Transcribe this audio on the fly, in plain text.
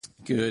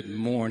Good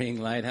morning,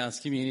 Lighthouse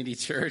Community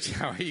Church.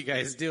 How are you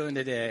guys doing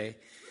today?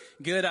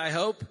 Good, I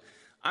hope.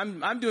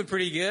 I'm doing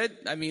pretty good.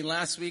 I mean,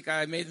 last week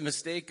I made the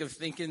mistake of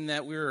thinking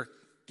that we were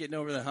getting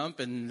over the hump,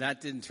 and that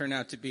didn't turn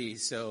out to be.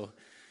 So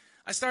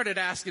I started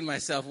asking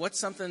myself, what's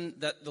something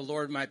that the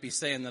Lord might be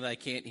saying that I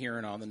can't hear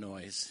in all the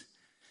noise?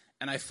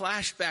 And I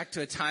flashed back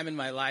to a time in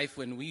my life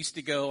when we used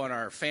to go on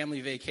our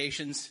family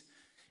vacations,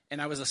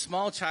 and I was a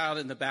small child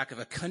in the back of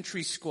a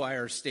country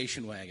squire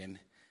station wagon.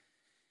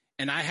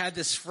 And I had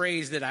this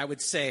phrase that I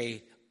would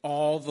say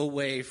all the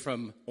way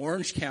from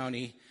Orange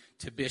County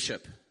to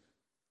Bishop.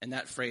 And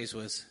that phrase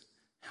was,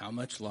 "How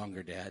much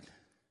longer, Dad?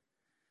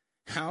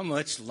 How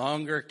much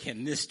longer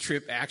can this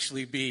trip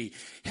actually be?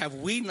 Have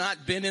we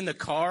not been in the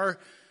car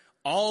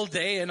all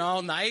day and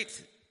all night?"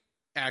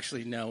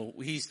 Actually, no.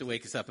 He used to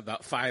wake us up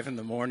about 5 in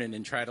the morning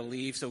and try to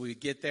leave so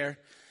we'd get there.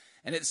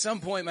 And at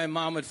some point, my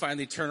mom would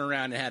finally turn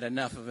around and had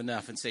enough of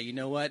enough and say, "You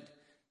know what?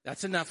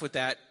 That's enough with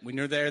that. When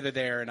you're there, they're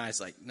there." And I was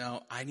like,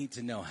 no, I need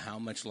to know how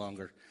much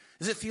longer.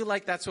 Does it feel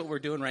like that's what we're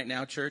doing right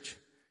now, church?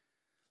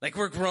 Like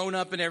we're grown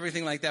up and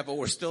everything like that, but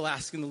we're still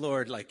asking the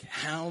Lord, like,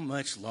 how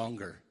much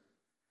longer?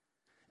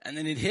 And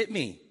then it hit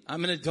me.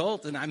 I'm an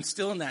adult and I'm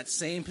still in that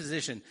same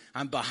position.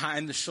 I'm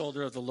behind the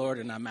shoulder of the Lord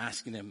and I'm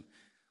asking him,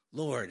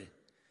 Lord,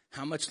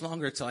 how much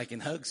longer till I can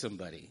hug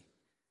somebody?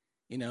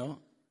 You know,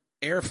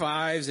 air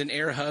fives and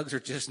air hugs are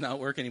just not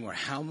working anymore.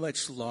 How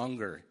much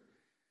longer?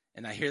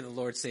 And I hear the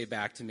Lord say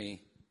back to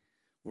me,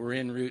 we're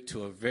en route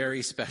to a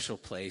very special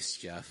place,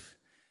 Jeff.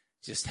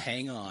 Just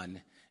hang on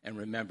and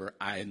remember,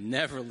 I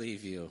never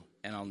leave you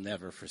and I'll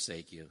never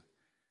forsake you.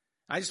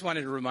 I just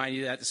wanted to remind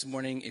you that this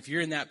morning. If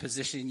you're in that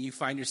position, you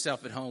find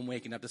yourself at home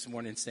waking up this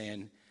morning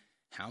saying,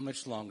 how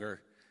much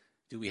longer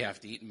do we have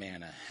to eat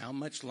manna? How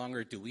much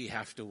longer do we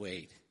have to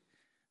wait?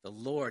 The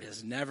Lord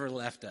has never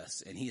left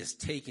us and he is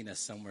taking us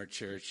somewhere,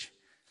 church.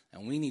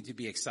 And we need to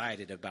be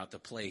excited about the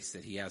place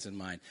that he has in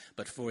mind.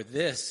 But for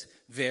this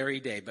very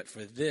day, but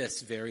for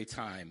this very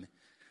time,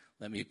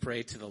 let me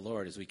pray to the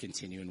Lord as we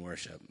continue in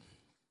worship.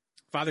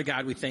 Father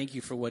God, we thank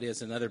you for what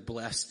is another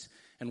blessed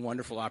and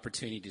wonderful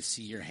opportunity to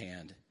see your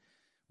hand.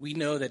 We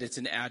know that it's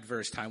an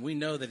adverse time. We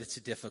know that it's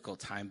a difficult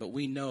time, but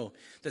we know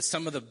that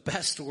some of the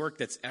best work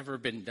that's ever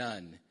been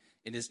done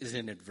is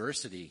in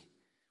adversity.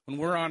 When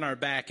we're on our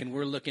back and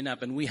we're looking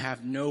up and we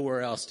have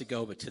nowhere else to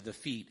go but to the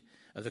feet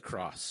of the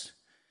cross,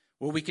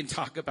 where we can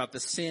talk about the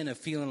sin of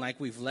feeling like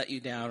we've let you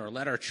down or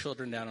let our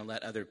children down or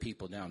let other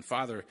people down.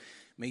 Father,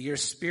 may your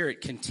Spirit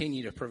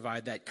continue to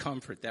provide that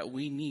comfort that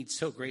we need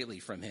so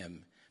greatly from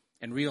him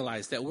and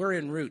realize that we're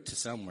en route to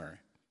somewhere.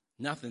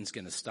 Nothing's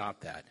going to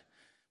stop that.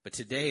 But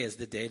today is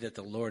the day that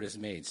the Lord has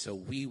made, so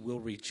we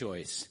will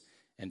rejoice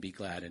and be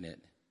glad in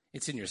it.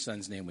 It's in your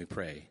Son's name we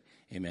pray.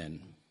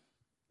 Amen.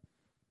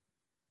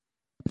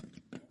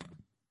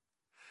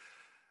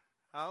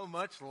 How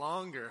much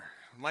longer?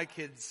 My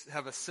kids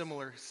have a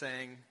similar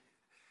saying.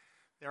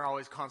 They're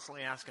always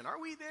constantly asking,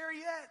 are we there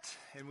yet?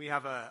 And we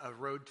have a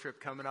road trip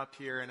coming up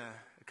here in a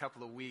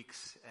couple of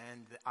weeks,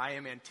 and I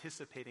am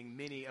anticipating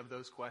many of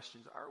those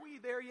questions. Are we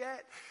there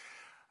yet?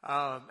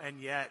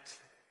 And yet,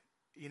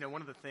 you know,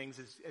 one of the things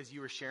is, as you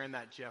were sharing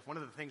that, Jeff, one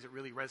of the things that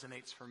really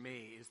resonates for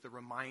me is the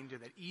reminder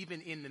that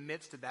even in the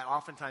midst of that,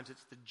 oftentimes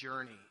it's the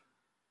journey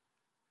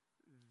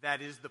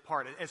that is the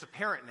part. As a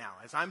parent now,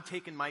 as I'm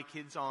taking my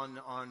kids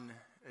on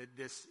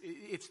this,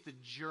 it's the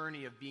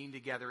journey of being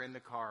together in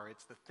the car.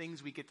 It's the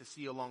things we get to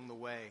see along the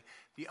way,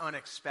 the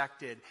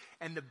unexpected.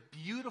 And the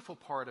beautiful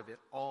part of it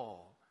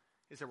all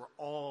is that we're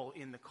all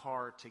in the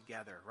car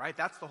together, right?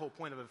 That's the whole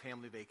point of a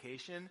family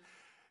vacation.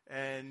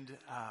 And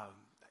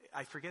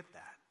I forget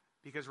that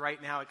because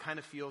right now it kind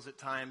of feels at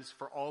times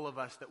for all of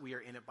us that we are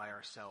in it by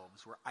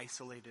ourselves. We're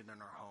isolated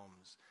in our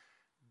homes.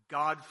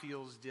 God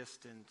feels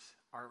distant.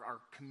 Our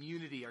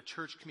community, our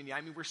church community.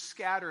 I mean, we're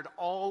scattered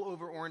all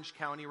over Orange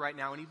County right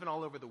now and even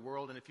all over the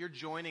world. And if you're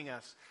joining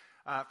us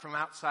from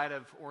outside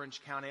of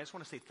Orange County, I just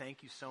want to say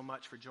thank you so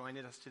much for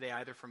joining us today,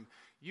 either from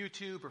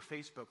YouTube or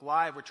Facebook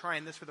Live. We're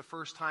trying this for the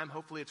first time.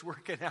 Hopefully it's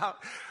working out.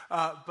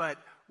 But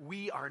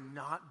we are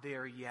not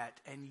there yet.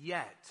 And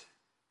yet,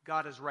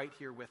 God is right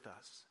here with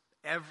us.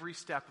 Every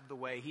step of the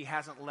way, he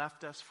hasn't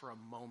left us for a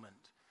moment.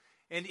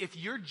 And if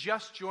you're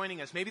just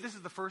joining us, maybe this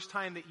is the first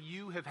time that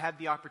you have had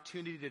the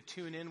opportunity to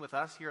tune in with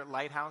us here at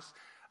Lighthouse.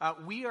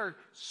 We are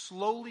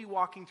slowly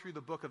walking through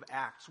the book of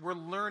Acts. We're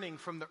learning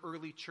from the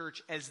early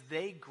church as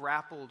they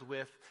grappled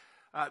with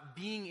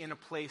being in a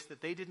place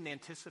that they didn't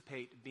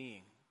anticipate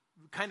being,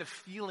 kind of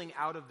feeling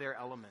out of their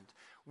element.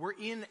 We're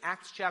in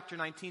Acts chapter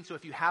 19, so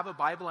if you have a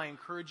Bible, I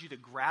encourage you to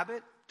grab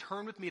it.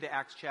 Turn with me to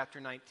Acts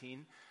chapter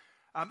 19.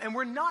 And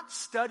we're not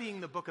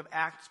studying the book of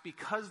Acts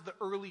because the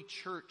early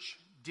church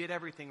did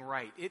everything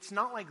right. It's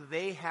not like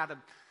they had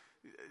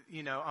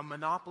a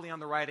monopoly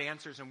on the right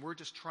answers and we're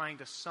just trying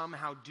to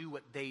somehow do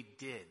what they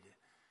did.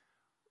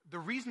 The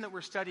reason that we're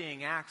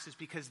studying Acts is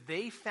because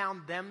they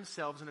found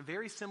themselves in a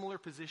very similar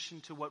position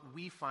to what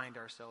we find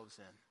ourselves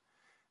in.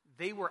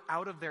 They were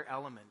out of their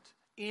element,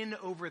 in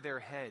over their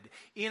head,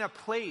 in a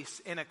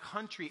place, in a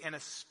country, and a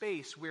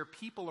space where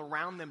people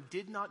around them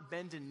did not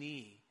bend a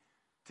knee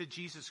to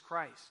Jesus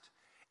Christ.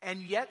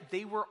 And yet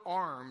they were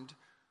armed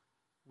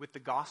with the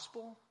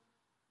gospel,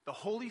 the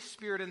Holy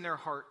Spirit in their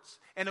hearts,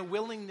 and a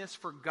willingness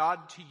for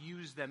God to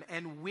use them.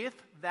 And with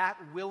that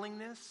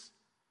willingness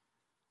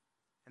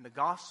and the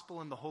gospel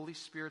and the Holy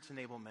Spirit's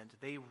enablement,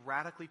 they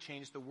radically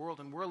changed the world,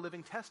 and we're a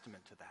living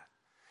testament to that.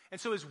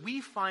 And so as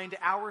we find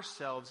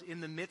ourselves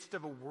in the midst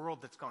of a world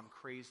that's gone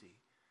crazy,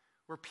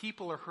 where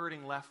people are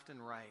hurting left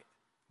and right,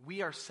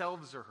 we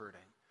ourselves are hurting,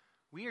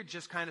 we are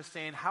just kind of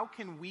saying, how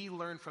can we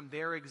learn from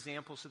their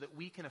example so that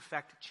we can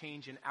affect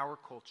change in our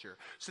culture,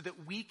 so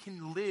that we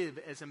can live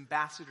as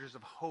ambassadors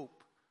of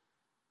hope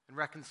and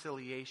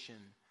reconciliation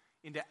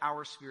into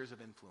our spheres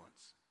of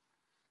influence?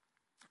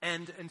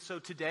 And so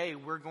today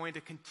we're going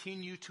to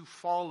continue to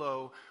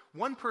follow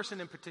one person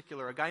in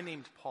particular, a guy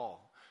named Paul,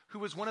 who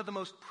was one of the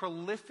most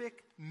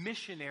prolific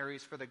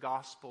missionaries for the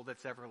gospel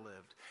that's ever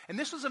lived. And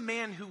this was a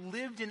man who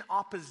lived in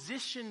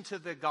opposition to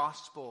the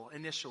gospel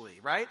initially,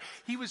 right?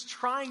 He was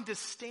trying to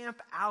stamp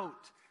out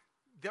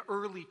the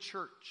early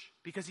church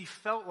because he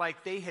felt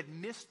like they had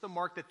missed the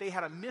mark, that they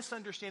had a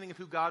misunderstanding of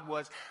who God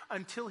was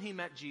until he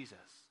met Jesus.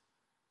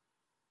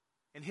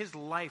 And his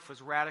life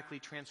was radically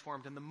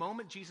transformed. And the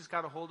moment Jesus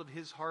got a hold of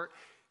his heart,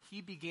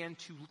 he began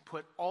to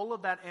put all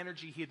of that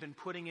energy he had been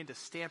putting into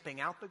stamping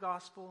out the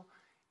gospel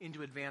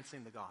into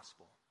advancing the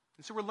gospel.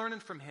 And so we're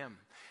learning from him.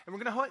 And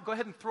we're going to go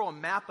ahead and throw a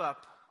map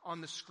up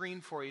on the screen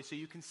for you so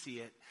you can see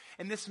it.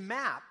 And this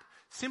map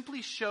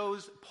simply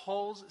shows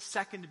Paul's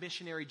second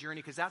missionary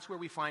journey, because that's where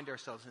we find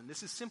ourselves in.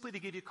 This is simply to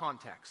give you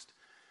context.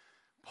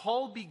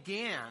 Paul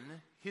began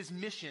his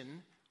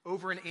mission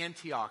over in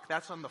Antioch.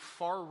 That's on the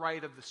far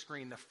right of the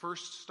screen, the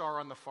first star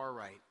on the far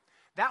right.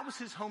 That was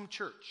his home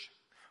church.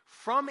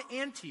 From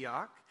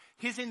Antioch,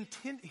 his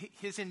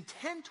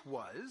intent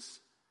was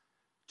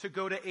to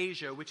go to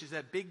Asia, which is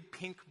that big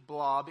pink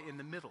blob in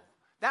the middle.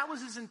 That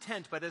was his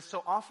intent, but as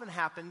so often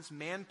happens,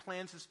 man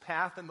plans his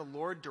path and the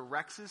Lord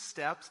directs his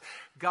steps.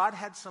 God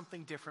had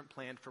something different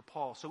planned for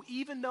Paul. So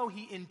even though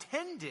he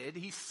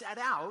set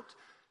out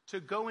to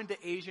go into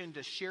Asia and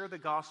to share the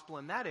gospel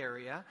in that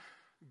area,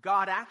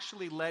 God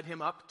actually led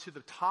him up to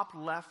the top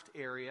left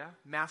area,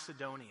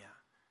 Macedonia.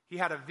 He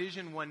had a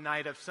vision one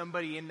night of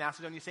somebody in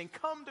Macedonia saying,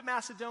 "Come to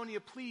Macedonia,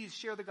 please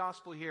share the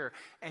gospel here."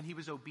 And he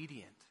was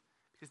obedient.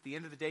 Because at the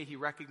end of the day, he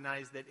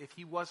recognized that if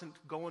he wasn't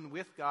going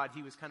with God,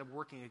 he was kind of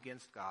working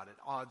against God, at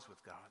odds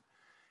with God.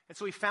 And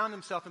so he found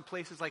himself in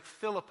places like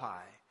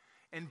Philippi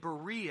and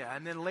Berea.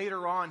 And then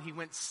later on, he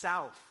went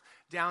south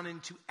down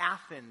into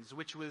Athens,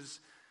 which was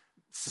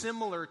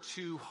similar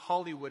to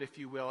Hollywood, if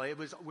you will. It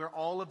was where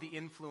all of the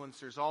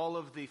influencers, all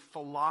of the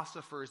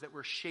philosophers that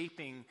were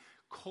shaping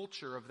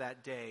culture of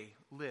that day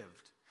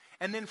lived.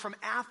 And then from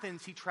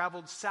Athens, he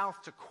traveled south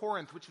to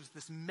Corinth, which was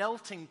this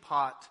melting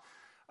pot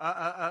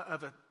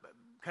of a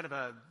kind of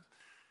a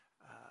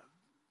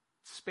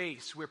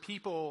space where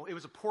people, it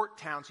was a port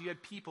town, so you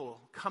had people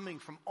coming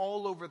from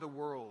all over the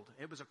world.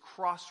 It was a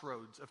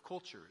crossroads of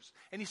cultures.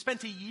 And he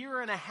spent a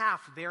year and a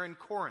half there in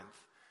Corinth.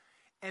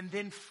 And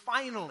then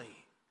finally,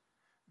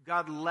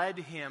 God led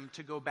him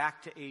to go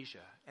back to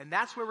Asia. And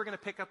that's where we're going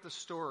to pick up the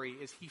story,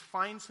 is he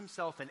finds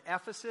himself in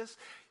Ephesus.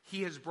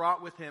 He has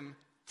brought with him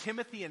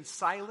Timothy and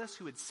Silas,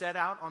 who had set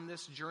out on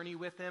this journey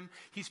with him.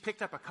 He's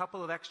picked up a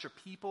couple of extra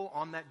people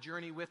on that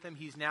journey with him.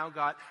 He's now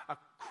got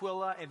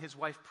Aquila and his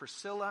wife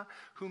Priscilla,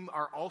 whom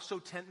are also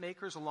tent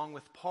makers along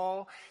with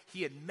Paul.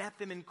 He had met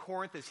them in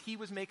Corinth as he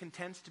was making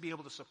tents to be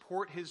able to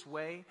support his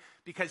way,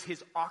 because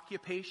his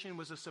occupation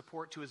was a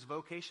support to his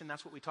vocation.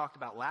 That's what we talked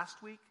about last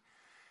week.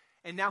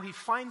 And now he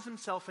finds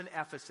himself in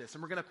Ephesus.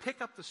 And we're going to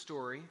pick up the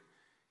story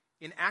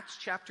in Acts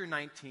chapter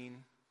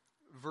 19,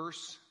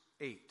 verse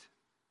 8.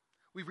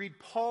 We read,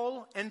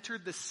 Paul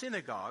entered the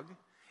synagogue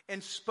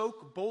and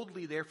spoke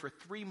boldly there for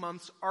 3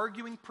 months,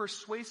 arguing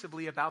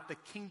persuasively about the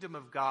kingdom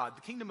of God.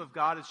 The kingdom of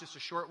God is just a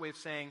short way of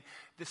saying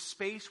the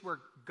space where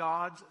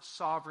God's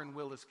sovereign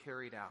will is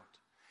carried out.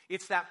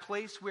 It's that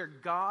place where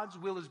God's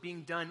will is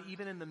being done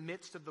even in the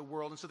midst of the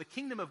world. And so the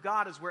kingdom of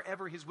God is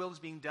wherever his will is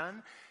being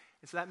done.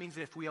 And so that means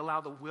that if we allow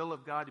the will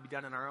of God to be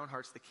done in our own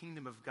hearts, the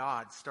kingdom of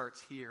God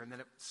starts here, and then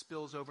it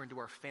spills over into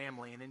our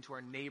family and into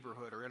our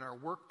neighborhood or in our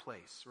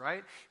workplace,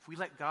 right? If we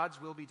let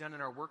God's will be done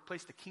in our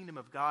workplace, the kingdom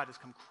of God has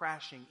come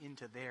crashing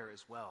into there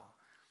as well.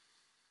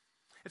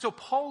 And so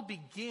Paul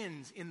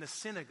begins in the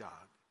synagogue.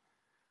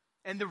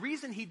 And the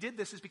reason he did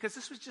this is because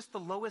this was just the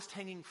lowest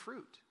hanging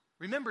fruit.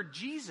 Remember,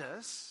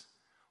 Jesus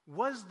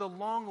was the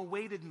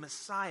long-awaited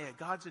Messiah,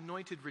 God's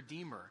anointed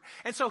Redeemer.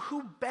 And so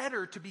who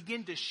better to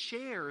begin to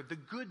share the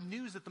good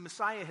news that the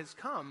Messiah has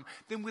come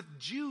than with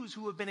Jews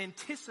who have been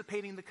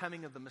anticipating the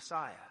coming of the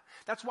Messiah?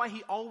 That's why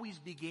he always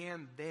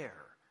began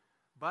there.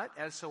 But,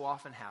 as so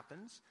often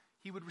happens,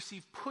 he would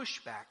receive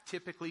pushback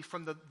typically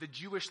from the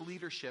Jewish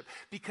leadership,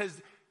 because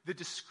the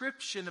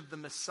description of the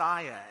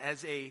Messiah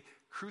as a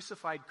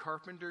crucified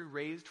carpenter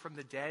raised from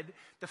the dead,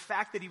 the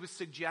fact that he was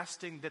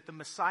suggesting that the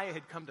Messiah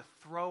had come to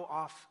throw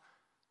off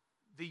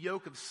the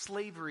yoke of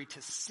slavery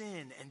to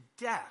sin and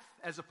death,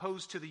 as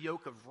opposed to the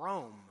yoke of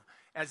Rome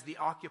as the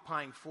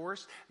occupying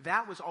force,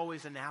 that was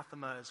always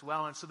anathema as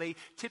well. And so they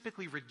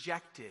typically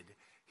rejected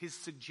his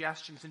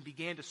suggestions and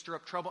began to stir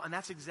up trouble. And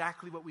that's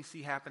exactly what we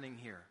see happening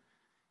here.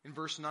 In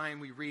verse 9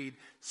 we read,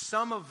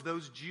 some of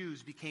those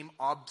Jews became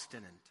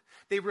obstinate.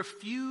 They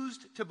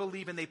refused to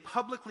believe and they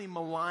publicly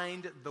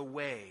maligned the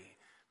way.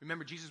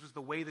 Remember, Jesus was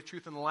the way, the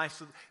truth, and the life.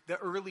 So the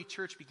early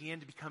church began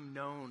to become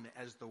known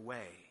as the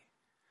way.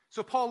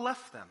 So Paul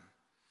left them.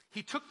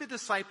 He took the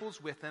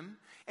disciples with him,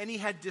 and he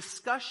had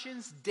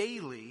discussions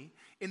daily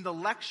in the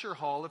lecture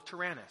hall of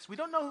Tyrannus. We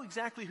don't know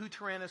exactly who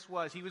Tyrannus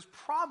was. He was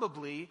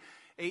probably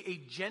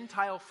a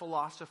Gentile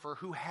philosopher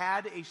who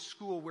had a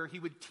school where he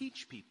would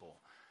teach people.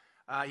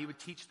 He would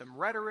teach them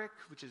rhetoric,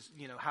 which is,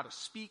 how to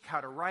speak,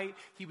 how to write.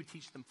 He would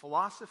teach them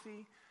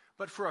philosophy.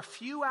 But for a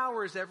few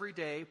hours every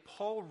day,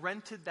 Paul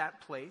rented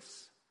that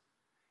place,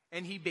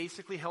 and he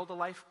basically held a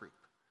life group.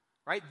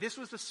 Right? This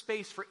was a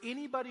space for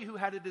anybody who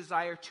had a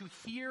desire to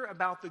hear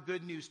about the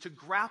good news, to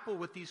grapple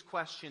with these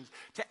questions,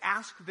 to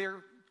ask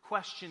their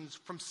questions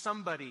from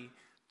somebody,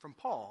 from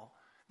Paul.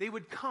 They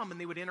would come and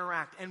they would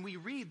interact. And we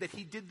read that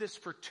he did this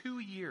for 2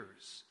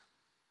 years.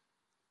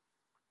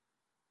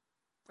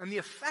 And the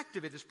effect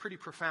of it is pretty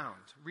profound.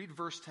 Read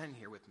verse 10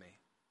 here with me.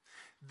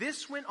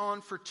 This went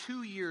on for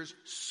 2 years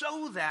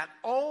so that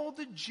all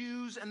the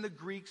Jews and the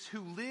Greeks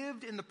who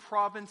lived in the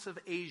province of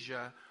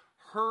Asia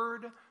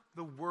heard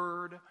the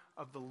word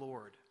of the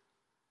Lord.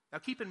 Now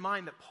keep in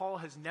mind that Paul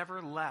has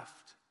never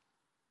left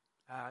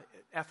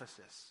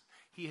Ephesus.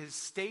 He has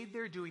stayed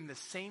there doing the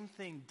same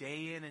thing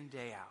day in and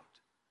day out.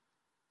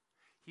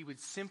 He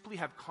would simply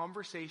have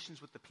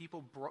conversations with the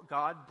people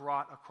God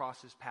brought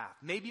across his path.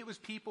 Maybe it was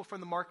people from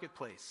the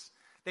marketplace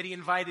that he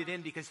invited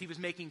in because he was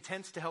making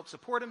tents to help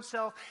support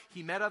himself.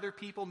 He met other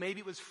people. Maybe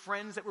it was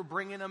friends that were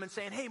bringing them and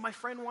saying, hey, my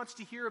friend wants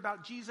to hear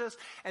about Jesus.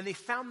 And they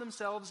found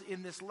themselves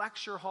in this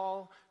lecture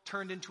hall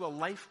turned into a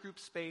life group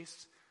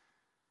space.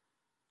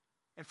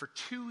 And for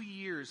 2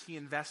 years, he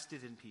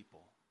invested in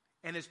people.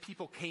 And as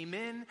people came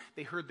in,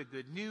 they heard the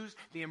good news.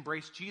 They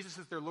embraced Jesus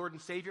as their Lord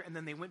and Savior. And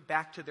then they went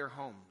back to their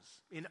homes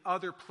in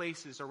other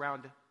places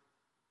around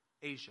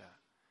Asia.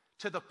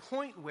 To the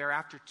point where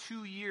after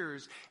 2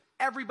 years,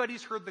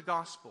 everybody's heard the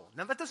gospel.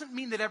 Now, that doesn't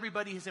mean that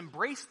everybody has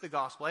embraced the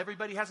gospel.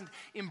 Everybody hasn't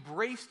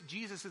embraced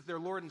Jesus as their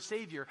Lord and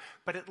Savior.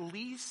 But at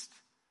least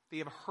they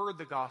have heard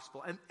the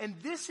gospel. And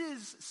this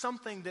is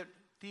something that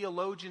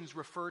theologians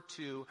refer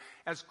to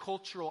as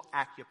cultural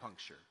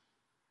acupuncture.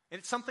 And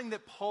it's something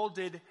that Paul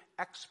did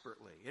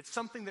expertly. It's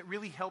something that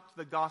really helped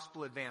the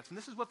gospel advance. And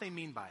this is what they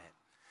mean by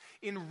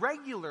it. In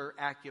regular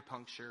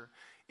acupuncture,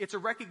 it's a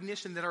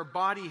recognition that our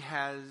body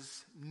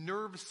has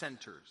nerve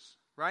centers,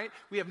 right?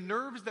 We have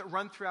nerves that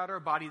run throughout our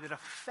body that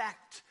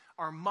affect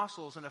our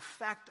muscles and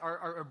affect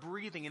our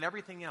breathing and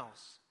everything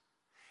else.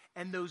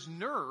 And those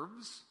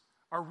nerves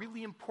are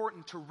really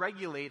important to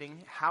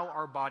regulating how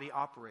our body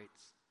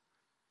operates.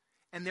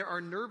 And there are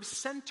nerve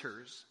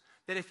centers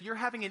that if you're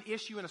having an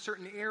issue in a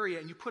certain area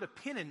and you put a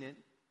pin in it,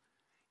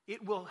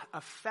 it will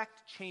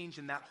affect change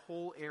in that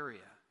whole area.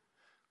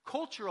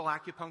 Cultural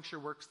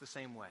acupuncture works the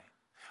same way.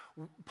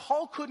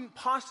 Paul couldn't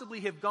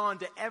possibly have gone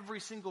to every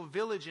single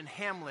village and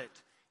hamlet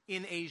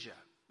in Asia.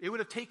 It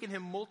would have taken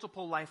him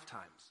multiple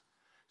lifetimes.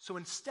 So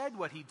instead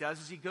what he does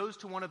is he goes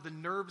to one of the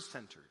nerve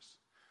centers.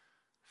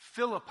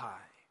 Philippi,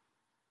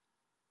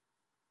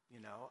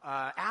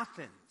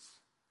 Athens,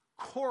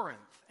 Corinth,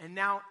 and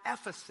now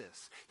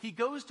Ephesus. He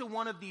goes to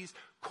one of these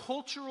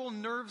cultural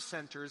nerve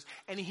centers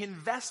and he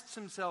invests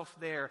himself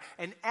there.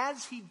 And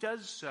as he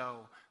does so,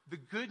 the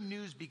good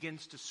news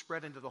begins to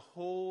spread into the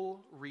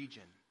whole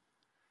region.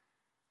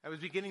 I was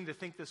beginning to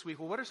think this week,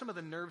 well, what are some of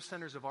the nerve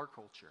centers of our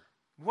culture?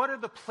 What are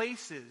the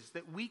places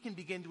that we can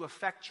begin to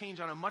affect change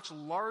on a much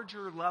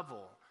larger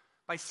level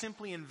by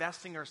simply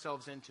investing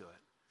ourselves into it?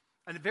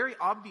 And a very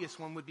obvious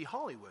one would be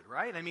Hollywood,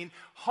 right? I mean,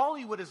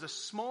 Hollywood is a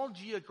small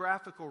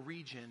geographical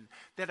region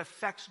that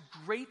affects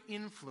great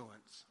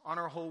influence on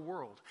our whole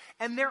world.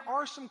 And there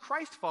are some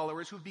Christ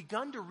followers who've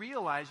begun to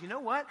realize, you know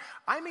what?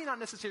 I may not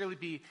necessarily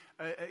be,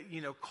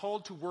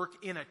 called to work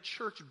in a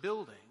church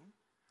building.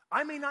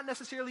 I may not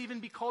necessarily even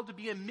be called to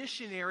be a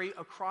missionary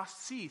across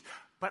seas,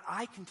 but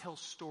I can tell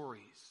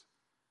stories.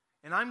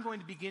 And I'm going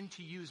to begin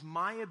to use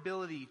my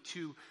ability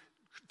to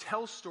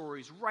tell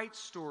stories, write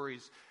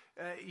stories,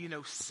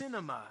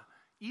 cinema,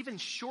 even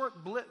short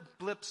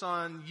blips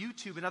on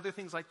YouTube and other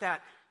things like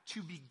that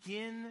to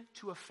begin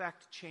to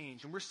affect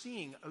change. And we're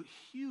seeing a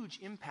huge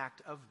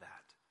impact of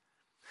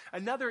that.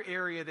 Another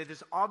area that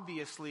is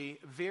obviously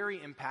very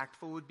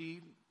impactful would be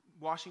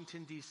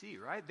Washington, D.C.,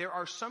 right? There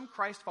are some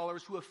Christ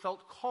followers who have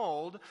felt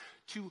called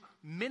to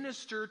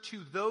minister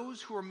to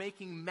those who are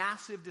making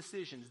massive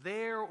decisions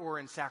there or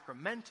in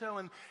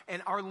Sacramento.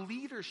 And our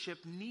leadership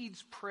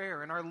needs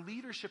prayer. And our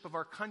leadership of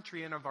our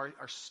country and of our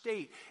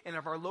state and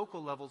of our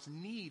local levels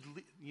need,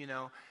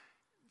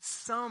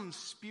 some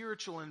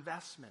spiritual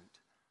investment.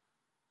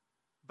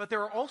 But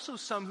there are also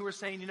some who are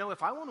saying,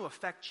 if I want to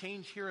affect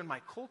change here in my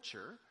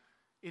culture,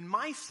 in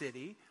my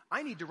city,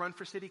 I need to run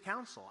for city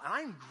council. And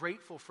I'm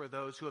grateful for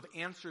those who have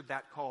answered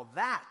that call.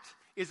 That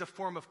is a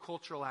form of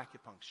cultural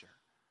acupuncture.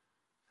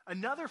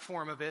 Another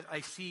form of it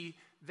I see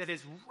that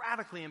is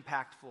radically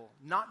impactful,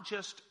 not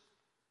just,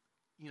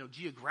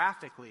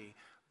 geographically,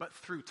 but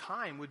through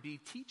time, would be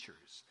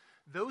teachers.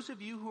 Those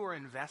of you who are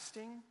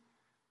investing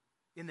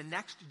in the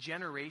next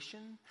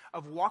generation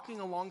of walking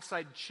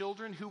alongside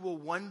children who will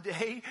one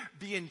day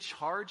be in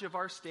charge of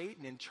our state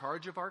and in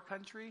charge of our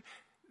country,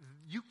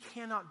 you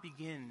cannot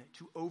begin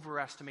to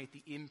overestimate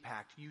the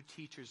impact you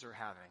teachers are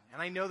having.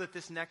 And I know that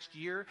this next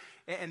year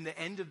and the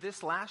end of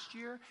this last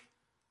year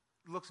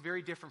looks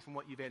very different from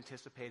what you've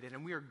anticipated,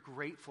 and we are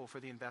grateful for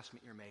the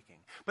investment you're making.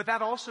 But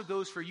that also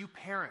goes for you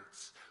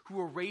parents who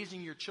are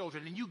raising your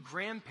children, and you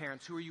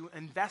grandparents who are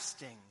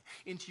investing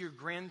into your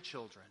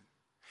grandchildren.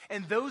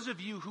 And those of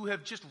you who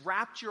have just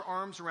wrapped your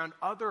arms around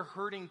other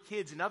hurting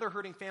kids and other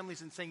hurting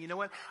families and saying, you know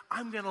what,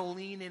 I'm going to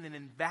lean in and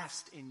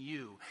invest in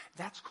you.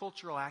 That's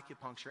cultural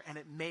acupuncture, and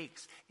it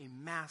makes a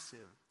massive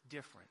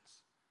difference.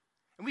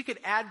 And we could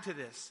add to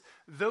this,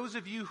 those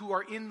of you who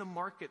are in the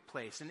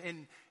marketplace,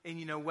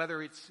 and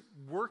whether it's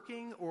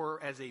working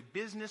or as a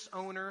business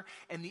owner,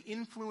 and the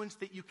influence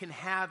that you can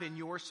have in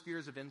your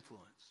spheres of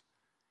influence.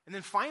 And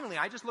then finally,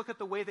 I just look at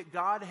the way that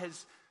God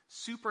has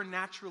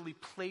supernaturally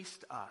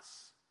placed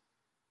us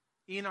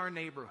in our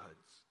neighborhoods,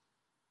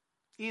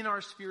 in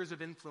our spheres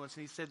of influence.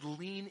 And he said,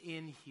 lean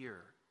in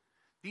here.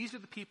 These are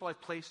the people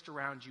I've placed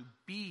around you.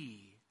 Be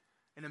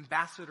an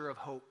ambassador of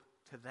hope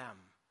to them.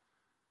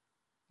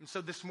 And so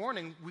this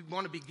morning, we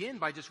want to begin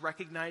by just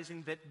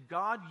recognizing that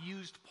God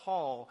used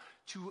Paul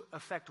to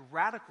effect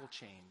radical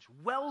change,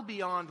 well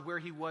beyond where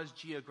he was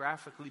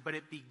geographically, but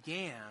it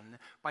began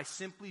by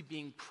simply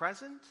being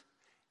present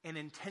and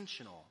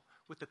intentional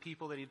with the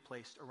people that he'd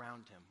placed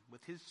around him,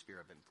 with his sphere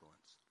of influence.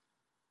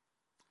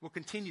 We'll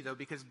continue, though,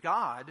 because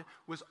God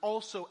was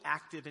also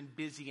active and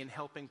busy in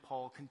helping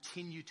Paul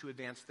continue to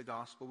advance the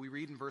gospel. We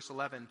read in verse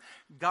 11,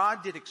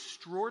 God did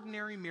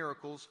extraordinary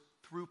miracles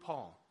through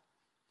Paul,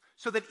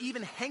 so that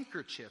even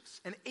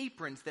handkerchiefs and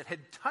aprons that had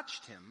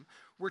touched him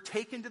were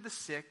taken to the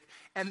sick,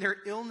 and their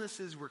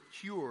illnesses were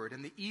cured,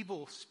 and the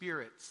evil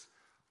spirits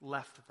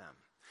left them.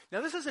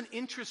 Now, this is an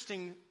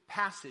interesting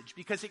passage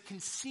because it can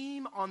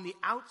seem on the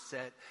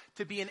outset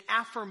to be an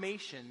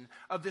affirmation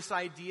of this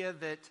idea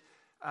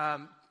that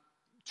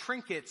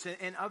trinkets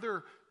and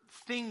other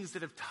things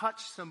that have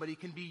touched somebody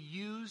can be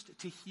used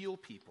to heal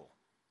people,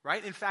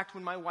 right? In fact,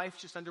 when my wife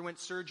just underwent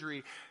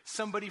surgery,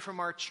 somebody from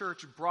our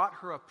church brought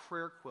her a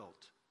prayer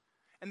quilt.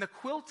 And the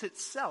quilt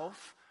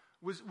itself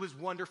was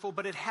wonderful,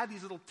 but it had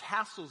these little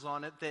tassels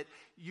on it that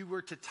you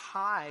were to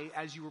tie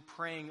as you were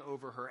praying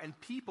over her. And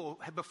people,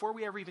 before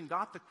we ever even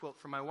got the quilt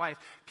for my wife,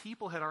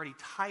 people had already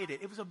tied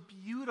it. It was a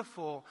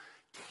beautiful,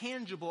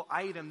 tangible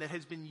item that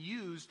has been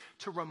used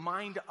to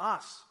remind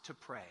us to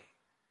pray.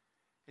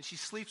 And she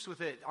sleeps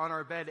with it on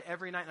our bed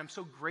every night, and I'm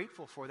so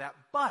grateful for that.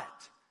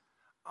 But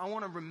I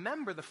want to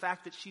remember the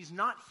fact that she's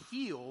not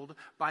healed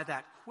by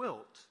that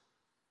quilt.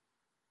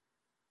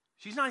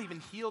 She's not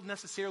even healed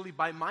necessarily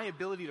by my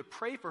ability to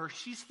pray for her.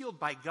 She's healed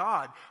by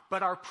God.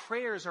 But our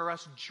prayers are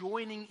us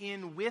joining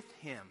in with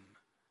him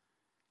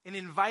and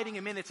inviting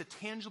him in. It's a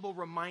tangible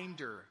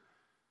reminder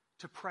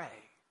to pray.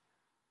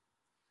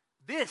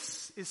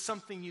 This is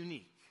something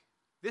unique.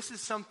 This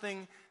is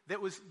something that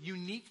was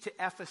unique to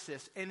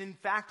Ephesus. And in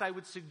fact, I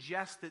would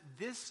suggest that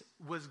this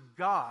was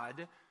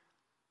God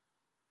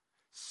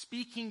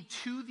speaking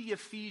to the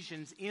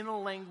Ephesians in a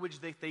language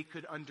that they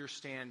could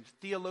understand.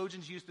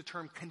 Theologians use the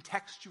term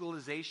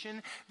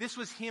contextualization. This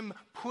was him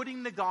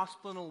putting the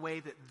gospel in a way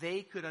that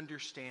they could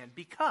understand.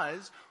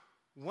 Because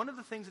one of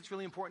the things that's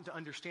really important to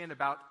understand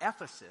about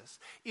Ephesus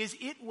is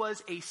it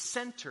was a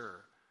center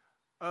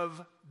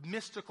of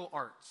mystical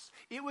arts.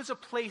 It was a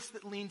place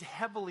that leaned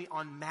heavily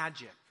on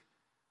magic.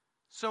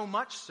 So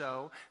much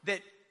so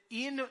that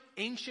in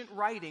ancient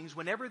writings,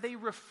 whenever they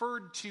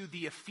referred to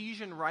the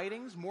Ephesian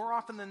writings, more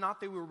often than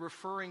not, they were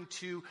referring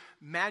to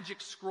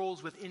magic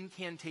scrolls with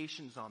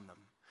incantations on them.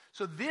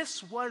 So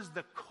this was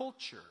the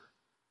culture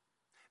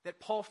that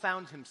Paul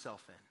found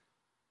himself in.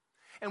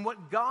 And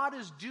what God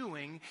is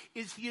doing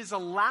is he is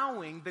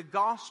allowing the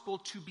gospel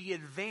to be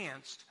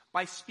advanced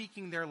by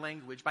speaking their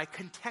language, by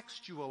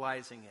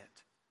contextualizing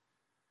it.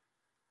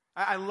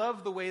 I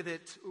love the way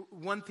that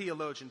one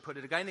theologian put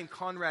it. A guy named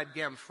Conrad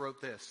Gempf wrote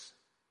this.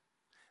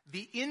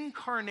 The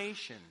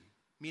incarnation,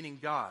 meaning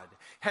God,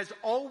 has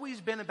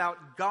always been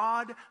about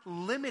God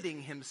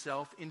limiting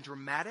himself in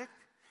dramatic,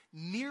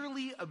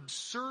 nearly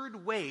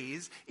absurd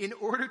ways in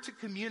order to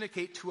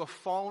communicate to a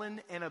fallen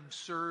and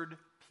absurd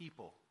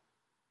people.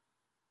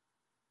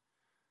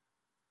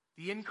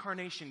 The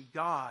incarnation,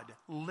 God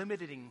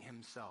limiting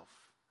himself,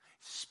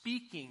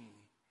 speaking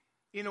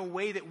in a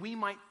way that we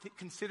might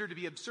consider to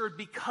be absurd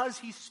because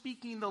he's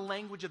speaking the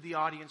language of the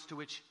audience to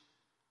which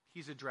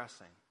he's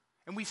addressing.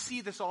 And we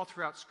see this all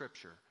throughout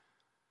Scripture.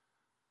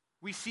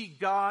 We see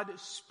God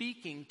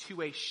speaking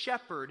to a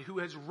shepherd who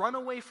has run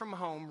away from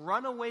home,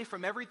 run away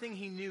from everything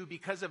he knew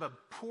because of a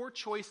poor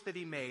choice that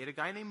he made, a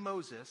guy named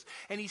Moses,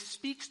 and he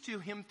speaks to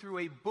him through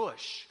a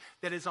bush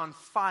that is on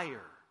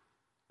fire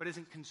but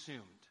isn't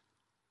consumed.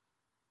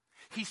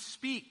 He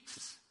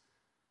speaks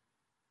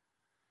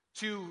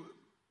to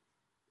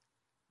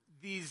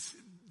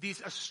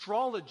these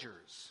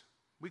astrologers.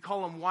 We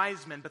call them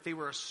wise men, but they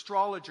were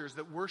astrologers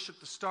that worship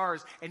the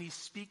stars, and he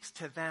speaks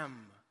to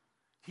them.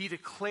 He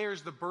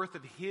declares the birth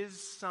of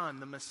his son,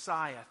 the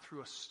Messiah,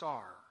 through a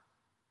star.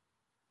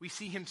 We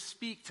see him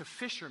speak to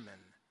fishermen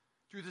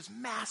through this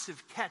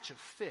massive catch of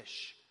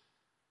fish.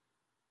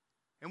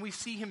 And we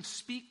see him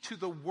speak to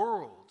the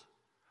world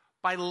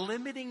by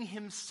limiting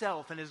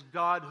himself and his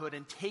godhood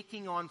and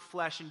taking on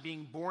flesh and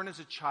being born as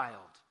a child.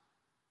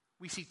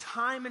 We see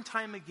time and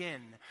time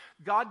again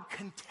God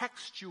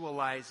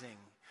contextualizing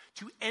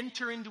to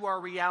enter into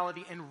our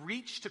reality and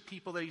reach to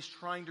people that he's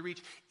trying to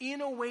reach in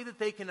a way that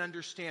they can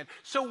understand.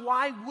 So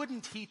why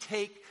wouldn't he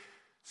take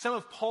some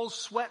of Paul's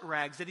sweat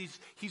rags that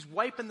he's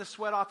wiping the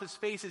sweat off his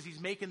face as he's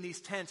making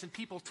these tents, and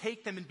people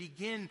take them and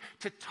begin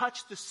to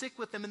touch the sick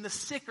with them, and the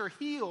sick are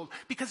healed?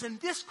 Because in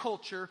this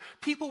culture,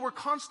 people were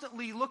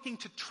constantly looking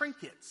to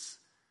trinkets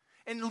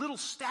and little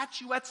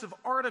statuettes of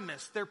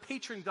Artemis, their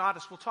patron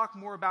goddess. We'll talk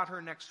more about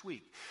her next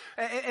week.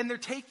 And they're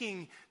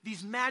taking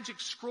these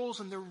magic scrolls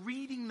and they're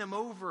reading them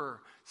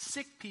over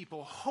sick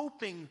people,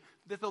 hoping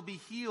that they'll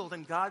be healed.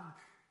 And God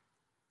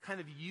kind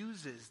of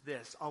uses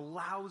this,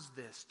 allows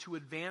this to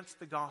advance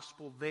the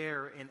gospel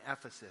there in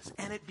Ephesus.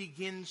 And it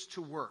begins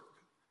to work.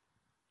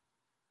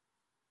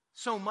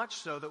 So much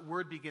so that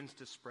word begins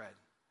to spread.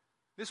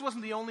 This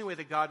wasn't the only way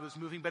that God was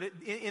moving, but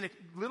in a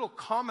little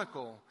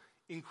comical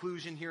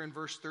inclusion here in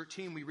verse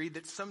 13, we read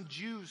that some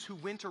Jews who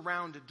went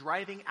around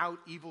driving out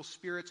evil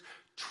spirits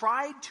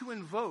tried to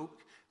invoke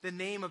the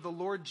name of the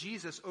Lord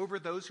Jesus over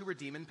those who were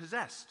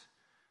demon-possessed.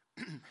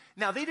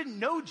 Now, they didn't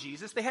know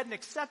Jesus. They hadn't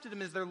accepted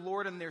him as their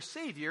Lord and their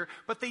Savior,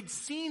 but they'd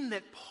seen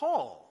that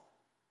Paul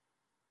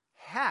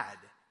had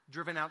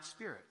driven out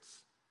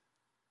spirits.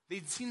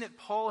 They'd seen that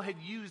Paul had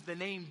used the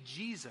name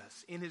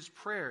Jesus in his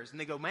prayers, and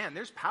they go, man,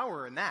 there's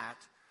power in that.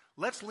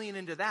 Let's lean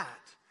into that.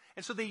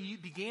 And so they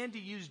began to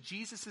use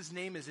Jesus'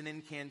 name as an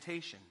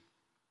incantation.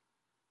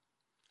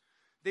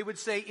 They would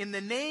say, in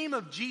the name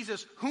of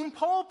Jesus, whom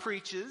Paul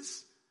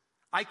preaches,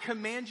 I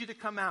command you to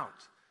come out.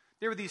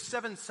 There were these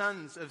 7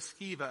 sons of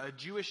Sceva, a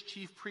Jewish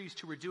chief priest,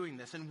 who were doing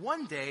this. And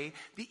one day,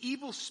 the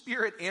evil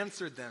spirit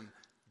answered them,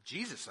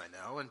 Jesus I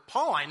know, and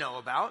Paul I know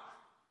about,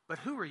 but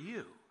who are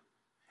you?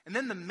 And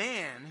then the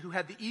man who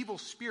had the evil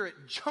spirit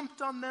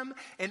jumped on them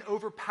and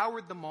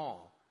overpowered them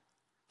all.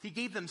 He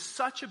gave them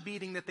such a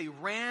beating that they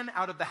ran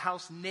out of the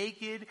house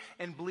naked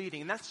and bleeding.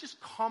 And that's just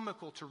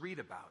comical to read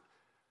about.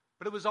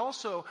 But it was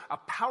also a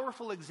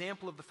powerful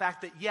example of the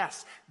fact that,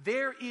 yes,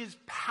 there is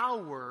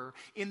power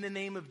in the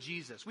name of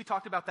Jesus. We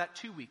talked about that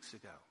 2 weeks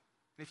ago.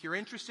 If you're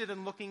interested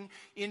in looking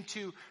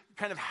into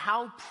kind of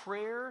how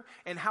prayer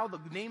and how the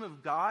name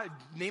of God,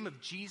 name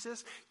of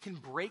Jesus, can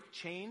break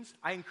chains,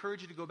 I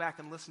encourage you to go back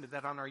and listen to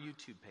that on our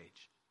YouTube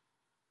page.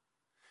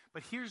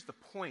 But here's the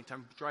point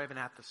I'm driving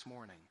at this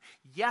morning.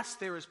 Yes,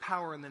 there is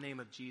power in the name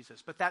of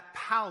Jesus, but that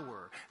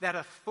power, that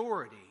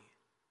authority,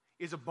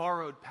 is a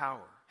borrowed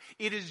power.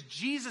 It is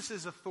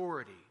Jesus'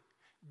 authority,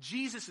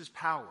 Jesus'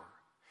 power.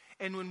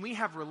 And when we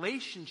have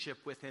relationship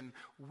with him,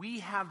 we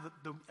have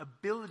the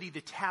ability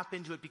to tap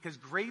into it, because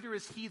greater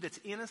is he that's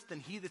in us than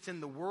he that's in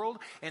the world.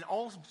 And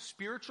all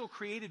spiritual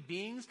created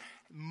beings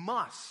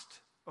must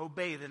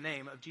obey the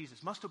name of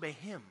Jesus, must obey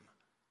him.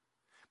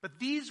 But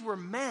these were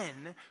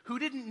men who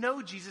didn't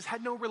know Jesus,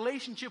 had no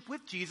relationship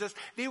with Jesus.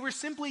 They were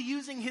simply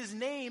using his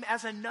name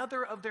as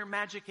another of their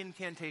magic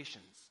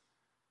incantations.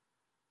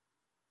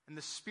 And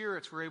the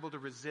spirits were able to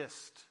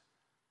resist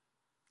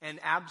and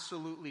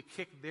absolutely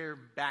kick their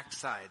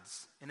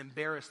backsides and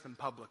embarrass them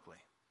publicly.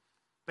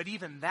 But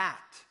even that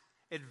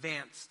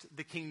advanced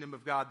the kingdom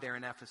of God there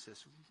in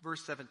Ephesus.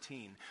 Verse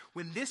 17,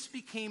 when this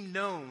became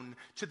known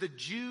to the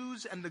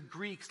Jews and the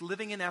Greeks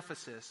living in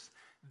Ephesus,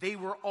 they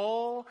were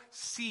all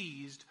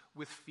seized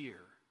with fear.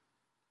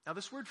 Now,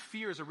 this word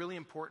fear is a really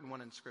important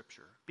one in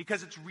Scripture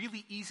because it's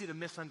really easy to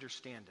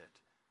misunderstand it.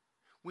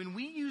 When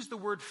we use the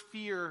word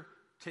fear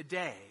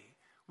today,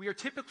 we are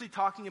typically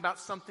talking about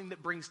something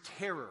that brings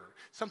terror,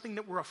 something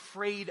that we're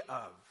afraid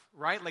of,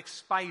 right? Like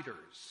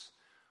spiders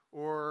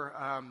or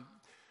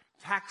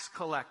tax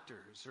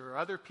collectors or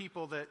other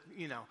people that,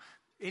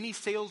 any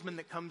salesman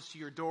that comes to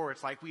your door,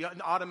 it's like we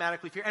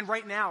automatically fear. And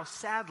right now,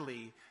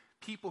 sadly,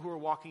 people who are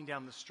walking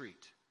down the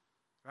street,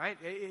 right?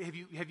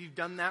 Have you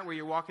done that where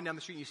you're walking down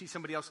the street and you see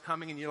somebody else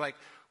coming and you like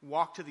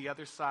walk to the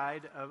other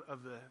side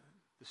of the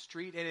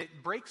street? And it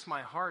breaks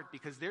my heart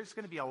because there's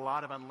going to be a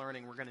lot of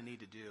unlearning we're going to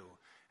need to do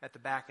at the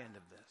back end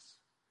of this.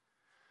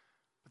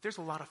 But there's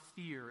a lot of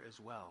fear as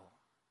well.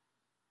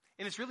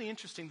 And it's really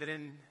interesting that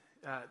in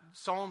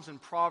Psalms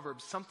and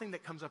Proverbs, something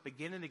that comes up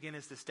again and again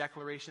is this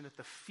declaration that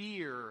the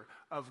fear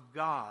of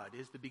God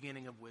is the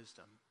beginning of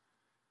wisdom.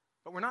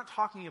 But we're not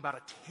talking about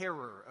a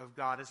terror of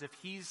God as if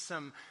he's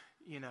some,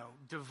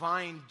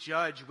 divine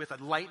judge with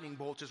a lightning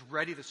bolt just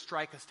ready to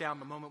strike us down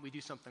the moment we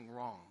do something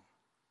wrong.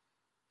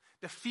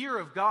 The fear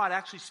of God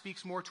actually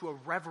speaks more to a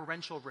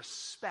reverential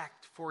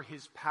respect for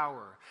his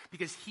power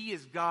because he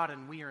is God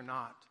and we are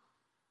not.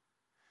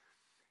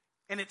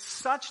 And it's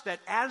such that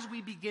as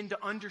we begin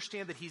to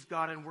understand that he's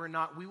God and we're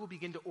not, we will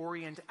begin to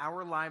orient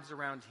our lives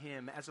around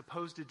him as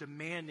opposed to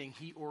demanding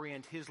he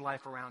orient his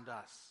life around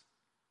us.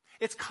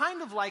 It's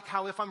kind of like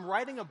how if I'm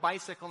riding a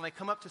bicycle and I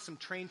come up to some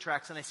train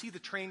tracks and I see the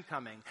train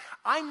coming,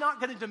 I'm not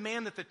going to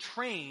demand that the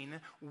train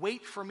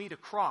wait for me to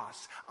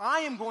cross.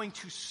 I am going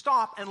to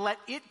stop and let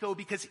it go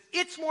because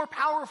it's more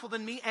powerful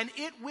than me and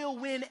it will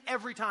win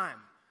every time.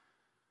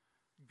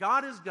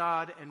 God is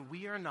God and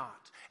we are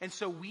not. And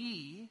so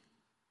we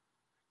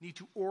need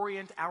to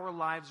orient our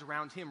lives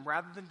around him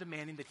rather than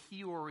demanding that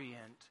he orient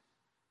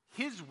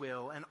his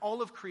will and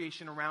all of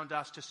creation around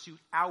us to suit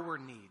our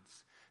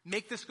needs.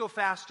 Make this go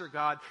faster,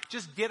 God.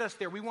 Just get us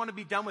there. We want to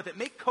be done with it.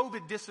 Make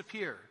COVID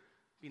disappear.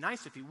 It'd be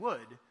nice if he would.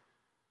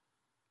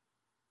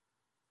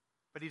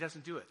 But he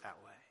doesn't do it that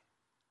way.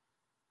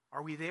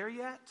 Are we there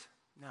yet?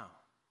 No,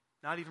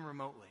 not even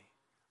remotely.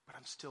 But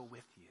I'm still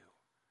with you.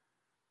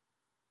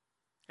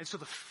 And so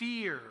the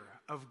fear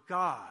of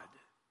God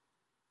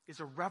is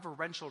a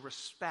reverential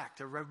respect,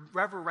 a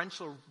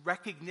reverential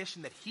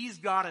recognition that he's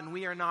God and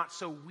we are not.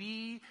 So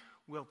we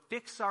will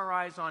fix our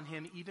eyes on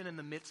him even in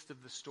the midst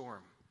of the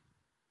storm.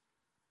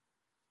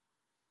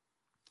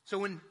 So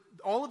when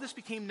all of this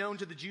became known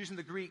to the Jews and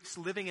the Greeks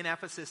living in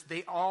Ephesus,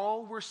 they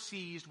all were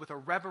seized with a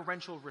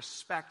reverential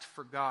respect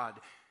for God.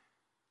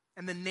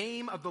 And the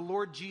name of the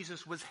Lord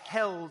Jesus was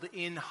held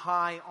in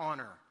high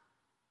honor.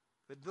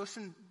 But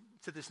listen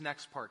to this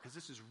next part, because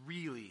this is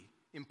really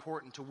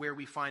important to where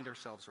we find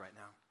ourselves right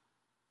now.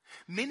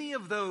 Many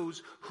of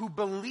those who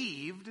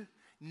believed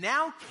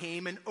now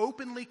came and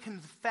openly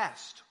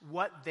confessed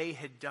what they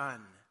had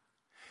done.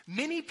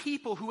 Many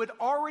people who had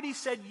already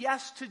said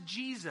yes to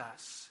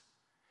Jesus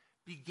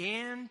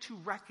began to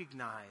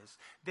recognize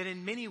that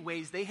in many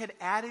ways they had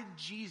added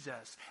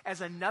Jesus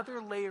as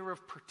another layer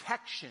of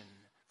protection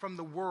from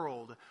the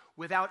world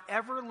without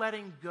ever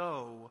letting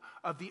go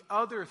of the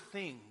other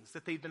things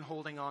that they'd been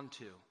holding on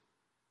to.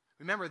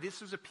 Remember, this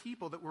was a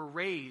people that were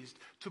raised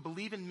to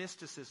believe in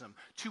mysticism,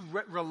 to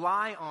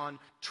rely on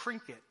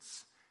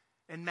trinkets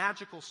and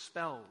magical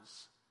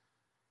spells.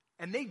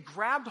 And they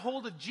grabbed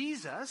hold of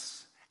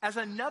Jesus as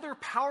another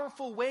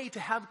powerful way to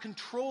have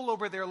control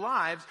over their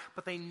lives,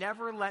 but they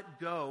never let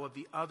go of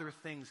the other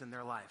things in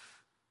their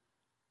life.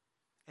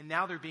 And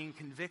now they're being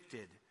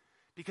convicted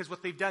because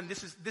what they've done,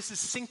 this is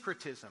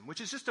syncretism,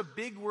 which is just a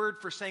big word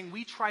for saying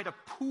we try to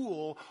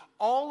pool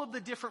all of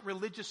the different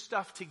religious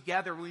stuff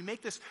together. We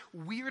make this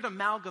weird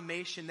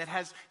amalgamation that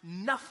has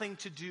nothing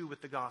to do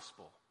with the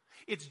gospel.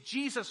 It's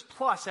Jesus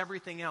plus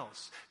everything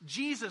else.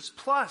 Jesus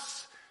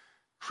plus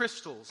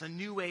crystals and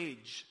new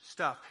age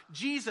stuff.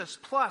 Jesus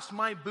plus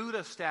my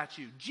Buddha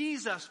statue.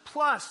 Jesus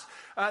plus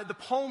the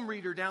palm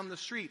reader down the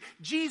street.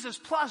 Jesus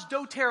plus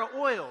doTERRA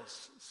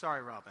oils.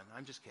 Sorry, Robin,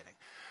 I'm just kidding.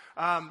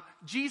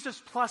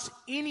 Jesus plus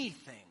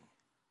anything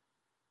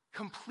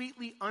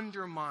completely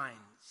undermines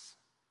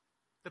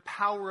the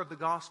power of the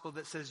gospel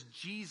that says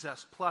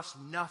Jesus plus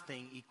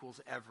nothing equals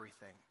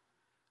everything.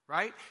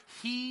 Right?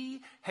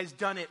 He has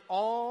done it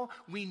all.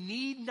 We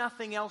need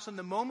nothing else. And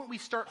the moment we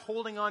start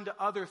holding on to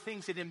other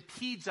things, it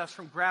impedes us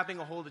from grabbing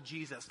a hold of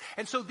Jesus.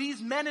 And so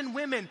these men and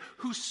women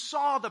who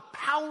saw the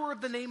power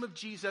of the name of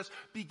Jesus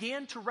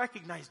began to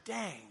recognize,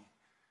 dang,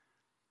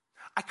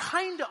 I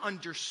kind of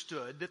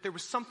understood that there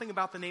was something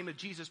about the name of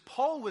Jesus.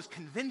 Paul was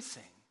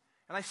convincing.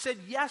 And I said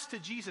yes to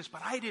Jesus,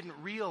 but I didn't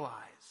realize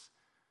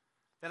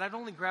that I'd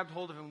only grabbed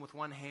hold of him with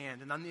one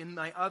hand. And in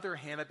my other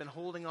hand, I've been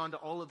holding on to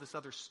all of this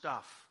other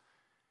stuff.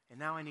 And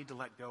now I need to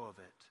let go of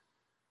it.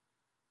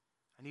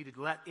 I need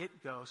to let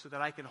it go so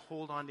that I can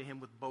hold on to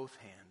him with both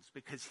hands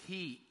because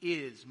he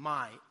is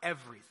my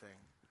everything.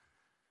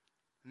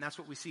 And that's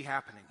what we see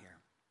happening here.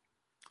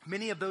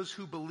 Many of those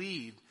who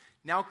believed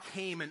now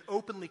came and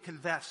openly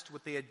confessed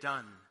what they had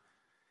done.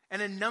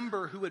 And a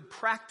number who had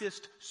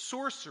practiced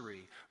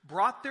sorcery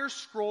brought their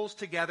scrolls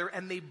together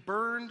and they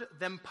burned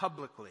them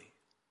publicly.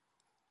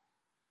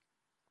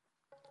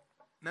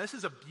 Now this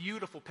is a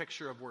beautiful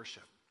picture of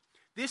worship.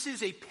 This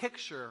is a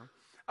picture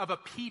of a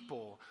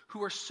people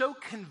who are so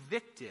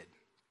convicted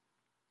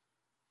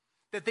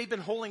that they've been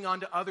holding on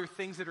to other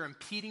things that are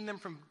impeding them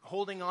from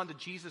holding on to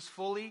Jesus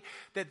fully,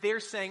 that they're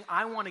saying,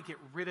 I want to get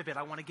rid of it.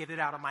 I want to get it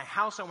out of my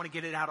house. I want to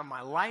get it out of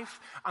my life.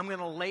 I'm going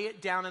to lay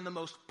it down in the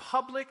most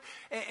public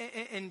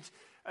and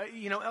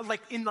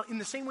like in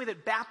the same way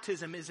that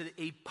baptism is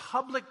a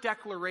public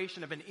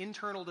declaration of an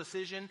internal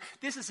decision,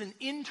 this is an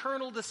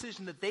internal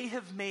decision that they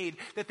have made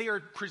that they are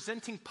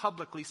presenting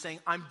publicly saying,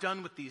 I'm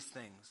done with these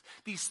things.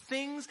 These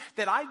things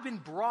that I've been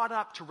brought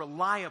up to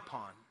rely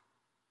upon.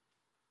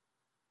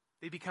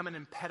 They become an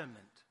impediment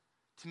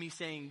to me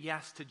saying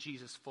yes to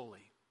Jesus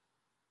fully.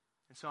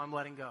 And so I'm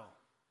letting go.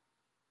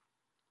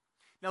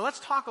 Now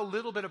let's talk a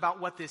little bit about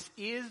what this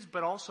is,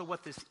 but also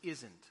what this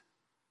isn't.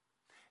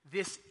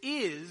 This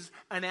is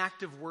an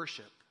act of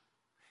worship.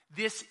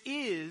 This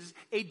is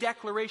a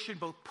declaration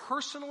both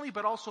personally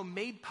but also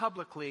made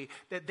publicly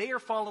that they are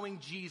following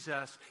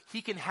Jesus.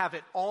 He can have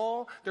it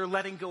all. They're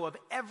letting go of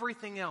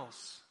everything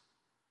else.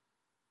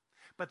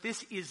 But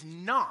this is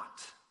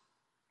not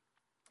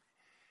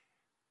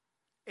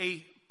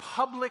a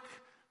public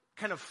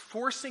kind of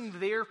forcing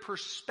their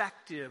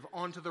perspective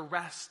onto the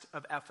rest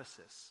of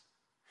Ephesus.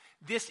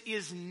 This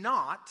is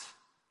not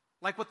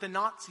like what the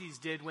Nazis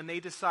did when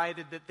they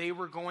decided that they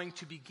were going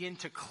to begin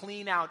to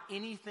clean out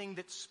anything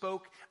that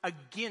spoke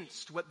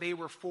against what they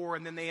were for,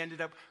 and then they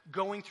ended up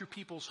going through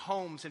people's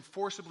homes and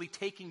forcibly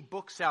taking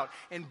books out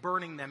and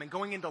burning them, and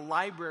going into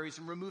libraries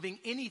and removing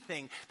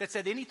anything that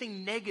said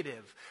anything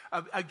negative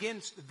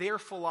against their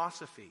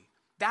philosophy.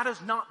 That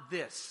is not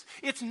this.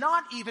 It's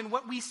not even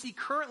what we see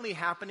currently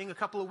happening a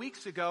couple of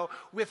weeks ago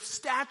with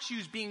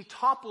statues being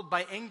toppled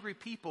by angry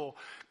people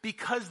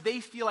because they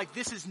feel like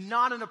this is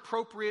not an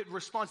appropriate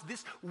response.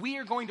 We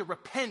are going to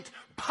repent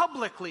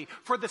publicly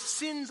for the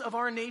sins of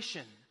our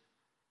nation.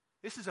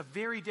 This is a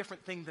very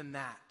different thing than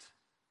that.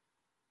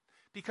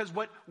 Because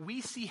what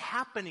we see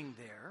happening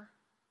there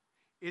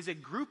is a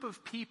group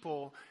of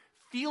people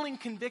feeling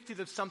convicted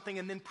of something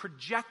and then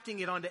projecting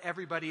it onto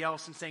everybody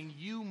else and saying,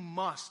 you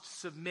must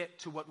submit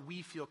to what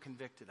we feel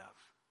convicted of.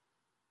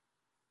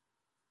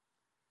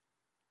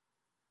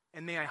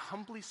 And may I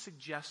humbly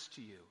suggest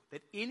to you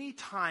that any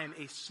time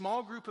a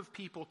small group of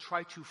people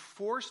try to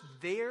force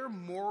their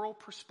moral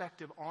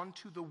perspective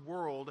onto the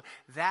world,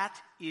 that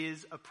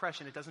is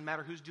oppression. It doesn't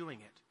matter who's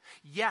doing it.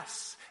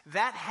 Yes,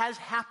 that has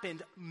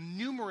happened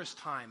numerous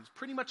times,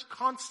 pretty much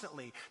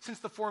constantly, since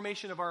the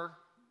formation of our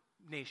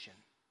nation.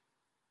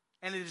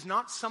 And it is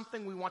not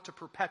something we want to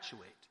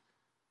perpetuate.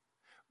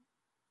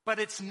 But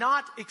it's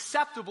not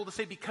acceptable to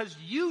say, because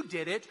you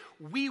did it,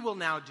 we will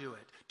now do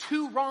it.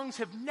 Two wrongs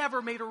have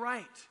never made a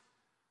right.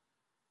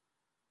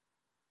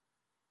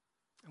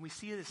 And we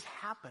see this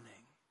happening.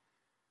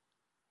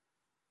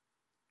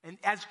 And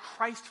as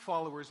Christ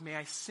followers, may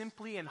I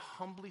simply and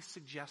humbly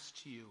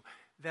suggest to you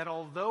that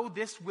although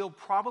this will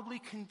probably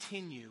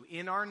continue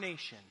in our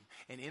nation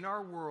and in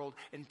our world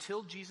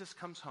until Jesus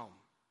comes home,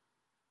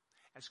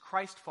 as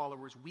Christ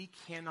followers, we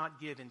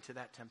cannot give into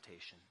that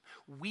temptation.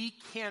 We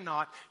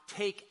cannot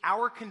take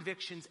our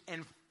convictions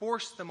and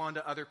force them onto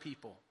other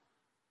people.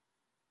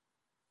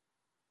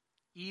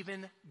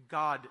 Even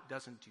God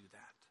doesn't do that.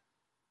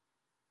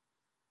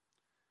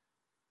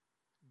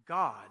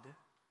 God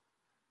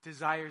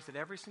desires that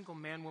every single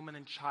man, woman,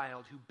 and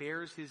child who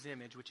bears his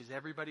image, which is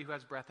everybody who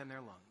has breath in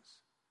their lungs,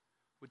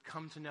 would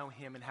come to know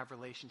him and have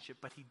relationship,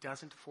 but he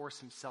doesn't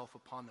force himself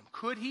upon them.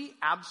 Could he?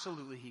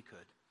 Absolutely he could.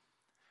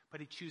 But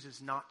he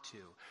chooses not to,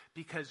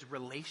 because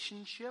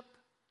relationship,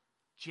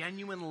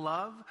 genuine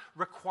love,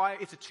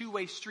 it's a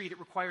two-way street. It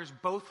requires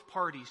both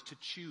parties to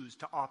choose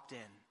to opt in.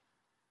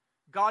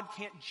 God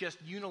can't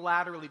just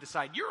unilaterally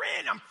decide, you're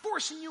in, I'm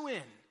forcing you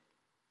in.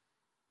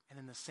 And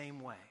in the same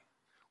way,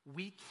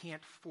 we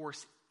can't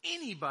force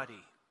anybody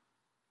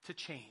to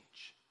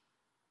change.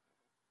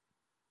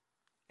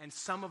 And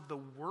some of the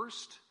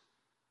worst,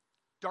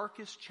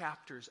 darkest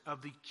chapters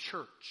of the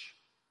church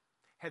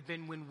have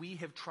been when we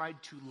have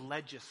tried to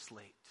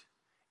legislate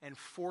and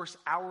force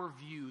our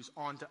views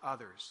onto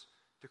others.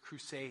 The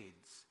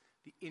Crusades,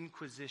 the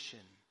Inquisition.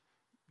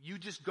 You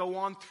just go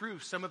on through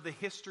some of the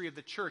history of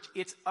the church.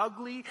 It's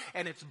ugly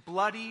and it's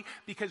bloody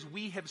because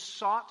we have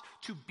sought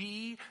to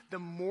be the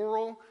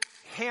moral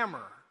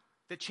hammer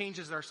that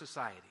changes our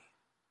society.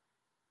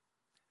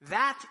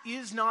 That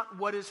is not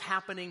what is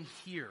happening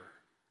here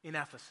in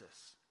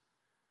Ephesus.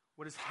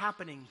 What is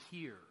happening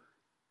here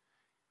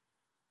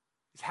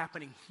is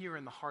happening here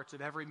in the hearts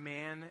of every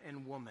man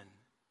and woman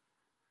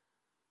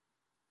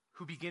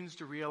who begins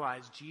to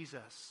realize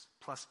Jesus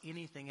plus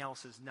anything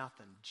else is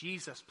nothing.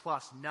 Jesus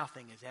plus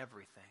nothing is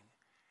everything.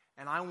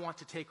 And I want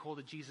to take hold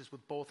of Jesus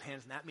with both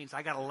hands, and that means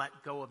I got to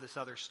let go of this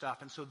other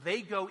stuff. And so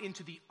they go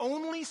into the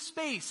only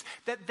space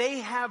that they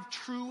have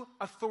true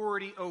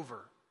authority over,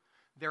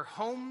 their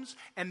homes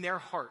and their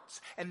hearts,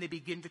 and they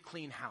begin to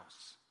clean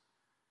house.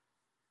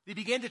 They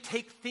begin to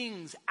take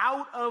things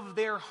out of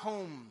their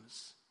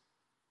homes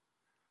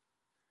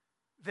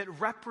that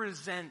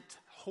represent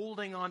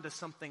holding on to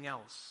something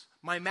else.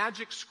 My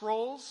magic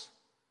scrolls,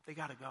 they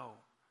got to go.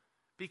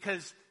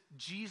 Because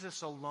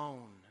Jesus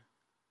alone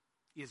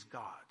is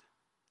God.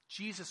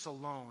 Jesus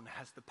alone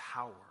has the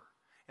power.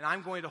 And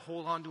I'm going to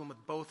hold on to him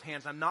with both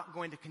hands. I'm not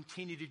going to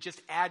continue to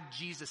just add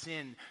Jesus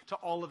in to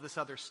all of this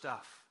other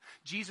stuff.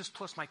 Jesus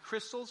plus my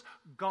crystals,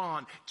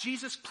 gone.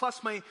 Jesus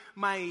plus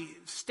my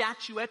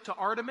statuette to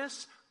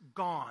Artemis,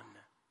 gone.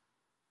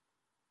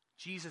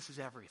 Jesus is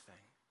everything.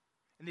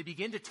 And they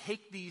begin to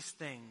take these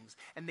things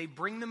and they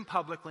bring them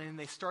publicly and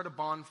they start a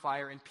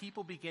bonfire and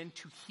people begin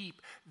to heap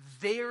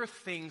their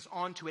things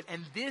onto it.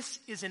 And this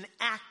is an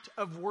act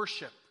of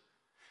worship.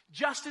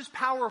 Just as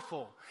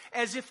powerful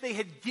as if they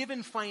had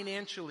given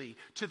financially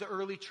to the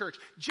early church.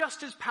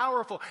 Just as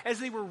powerful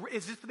as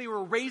if they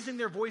were raising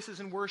their voices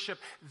in worship.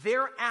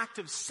 Their act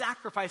of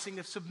sacrificing,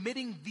 of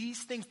submitting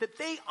these things that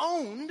they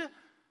owned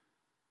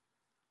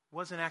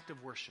was an act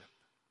of worship.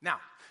 Now,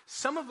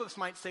 some of us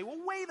might say, well,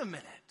 wait a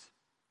minute.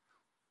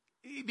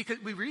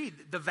 Because we read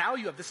the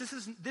value of this.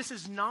 This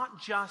is not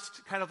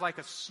just kind of like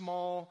a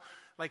small,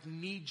 like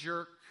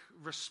knee-jerk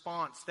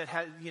response that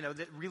has,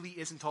 that really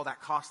isn't all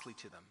that costly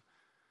to them.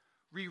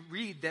 we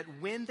read that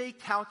when they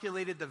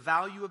calculated the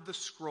value of the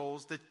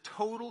scrolls, the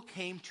total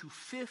came to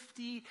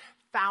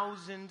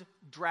 50,000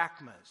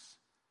 drachmas.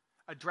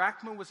 A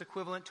drachma was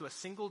equivalent to a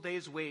single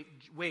day's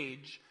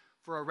wage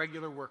for a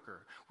regular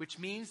worker, which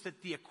means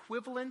that the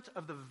equivalent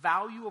of the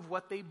value of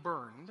what they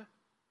burned,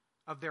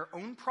 of their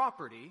own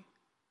property,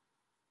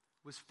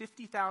 was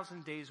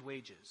 50,000 days'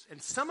 wages.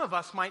 And some of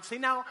us might say,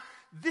 now,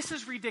 this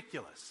is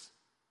ridiculous.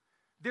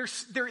 They're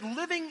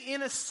living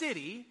in a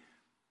city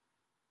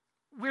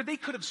where they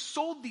could have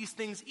sold these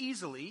things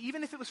easily.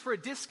 Even if it was for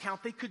a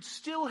discount, they could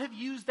still have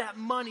used that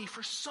money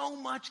for so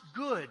much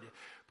good.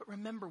 But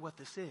remember what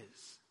this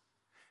is.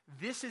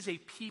 This is a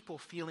people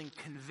feeling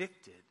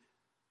convicted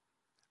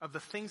of the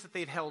things that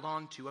they'd held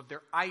on to, of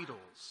their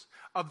idols,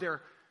 of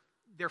their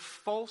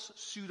false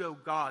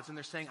pseudo-gods. And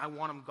they're saying, I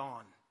want them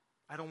gone.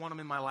 I don't want them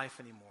in my life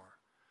anymore.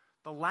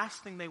 The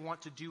last thing they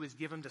want to do is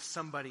give them to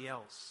somebody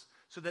else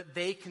so that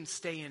they can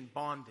stay in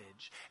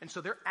bondage. And so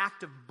their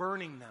act of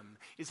burning them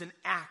is an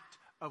act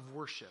of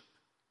worship.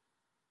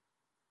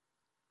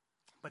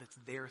 But it's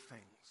their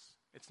things.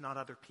 It's not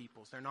other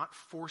people's. They're not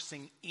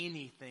forcing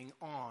anything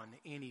on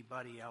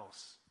anybody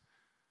else.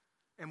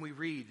 And we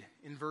read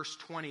in verse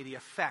 20 the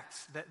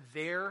effects that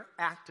their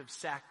act of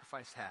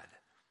sacrifice had.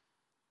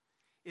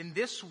 In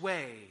this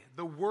way,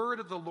 the word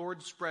of the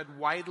Lord spread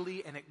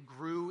widely and it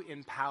grew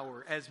in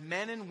power as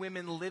men and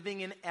women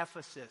living in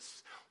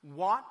Ephesus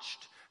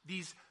watched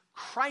these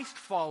Christ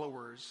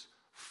followers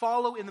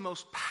follow in the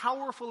most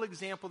powerful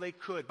example they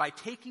could by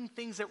taking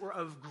things that were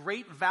of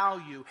great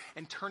value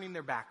and turning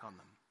their back on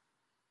them.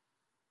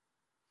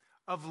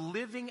 Of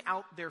living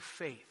out their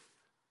faith,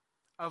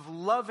 of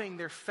loving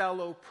their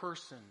fellow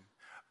person,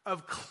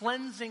 of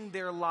cleansing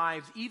their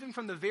lives, even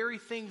from the very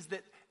things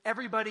that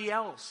everybody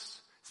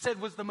else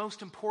said was the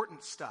most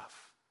important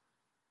stuff.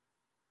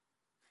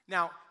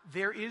 Now,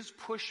 there is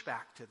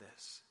pushback to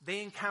this.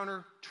 They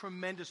encounter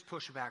tremendous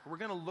pushback. We're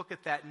going to look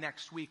at that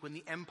next week. When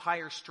the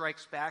empire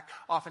strikes back,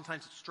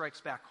 oftentimes it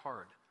strikes back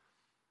hard.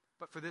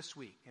 But for this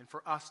week and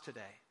for us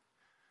today,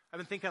 I've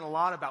been thinking a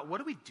lot about what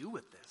do we do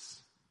with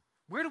this?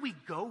 Where do we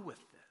go with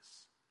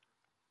this?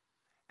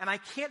 And I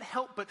can't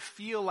help but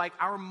feel like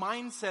our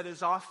mindset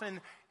is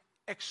often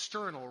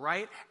external,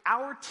 right?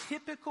 Our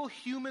typical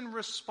human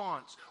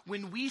response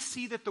when we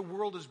see that the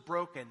world is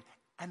broken,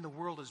 and the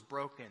world is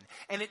broken,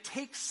 and it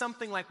takes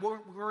something like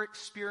what we're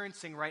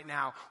experiencing right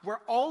now, where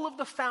all of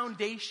the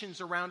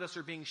foundations around us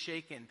are being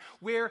shaken,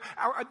 where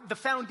the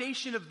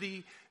foundation of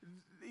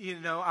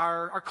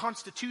our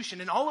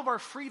Constitution and all of our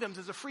freedoms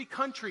as a free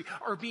country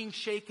are being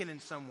shaken in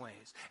some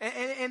ways.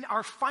 And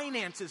our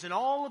finances and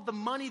all of the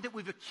money that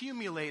we've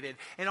accumulated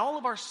and all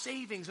of our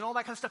savings and all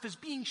that kind of stuff is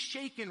being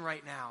shaken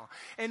right now.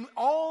 And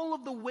all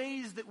of the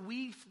ways that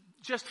we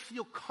just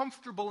feel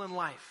comfortable in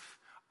life,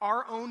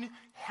 our own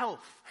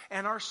health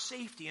and our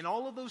safety and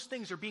all of those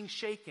things are being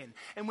shaken.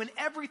 And when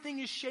everything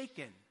is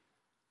shaken,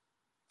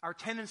 our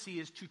tendency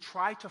is to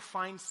try to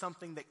find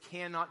something that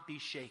cannot be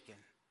shaken.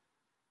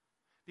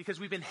 Because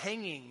we've been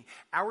hanging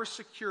our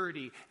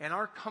security and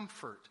our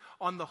comfort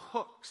on the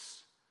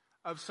hooks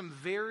of some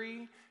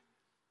very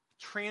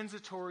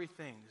transitory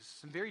things,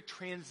 some very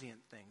transient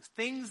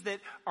things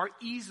that are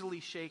easily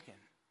shaken.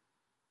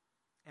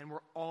 And we're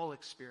all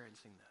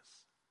experiencing this.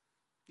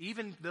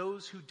 Even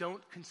those who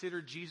don't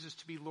consider Jesus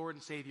to be Lord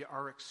and Savior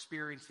are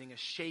experiencing a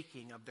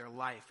shaking of their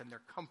life and their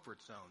comfort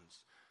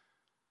zones.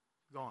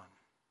 Gone.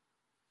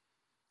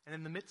 And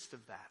in the midst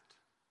of that,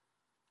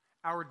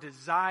 our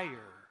desire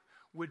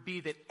would be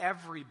that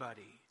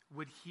everybody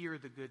would hear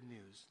the good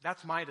news.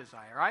 That's my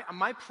desire.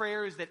 My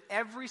prayer is that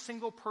every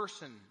single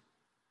person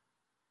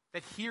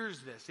that hears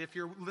this, if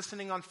you're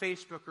listening on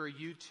Facebook or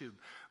YouTube,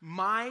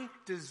 my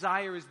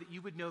desire is that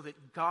you would know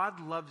that God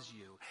loves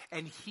you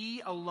and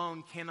He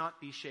alone cannot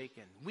be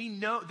shaken. We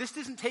know this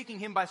isn't taking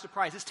Him by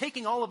surprise. It's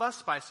taking all of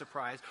us by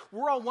surprise.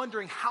 We're all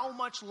wondering, how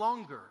much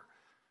longer?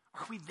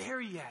 Are we there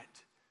yet?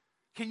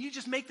 Can you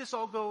just make this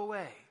all go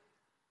away?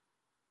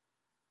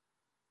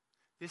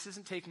 This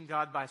isn't taking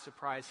God by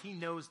surprise. He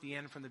knows the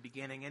end from the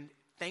beginning, and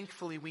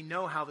thankfully we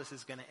know how this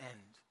is going to end.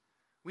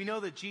 We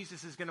know that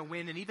Jesus is going to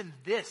win, and even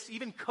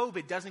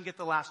COVID doesn't get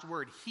the last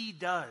word. He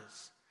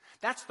does.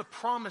 That's the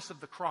promise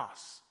of the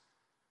cross.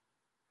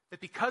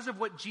 That because of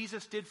what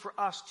Jesus did for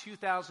us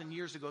 2,000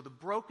 years ago, the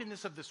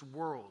brokenness of this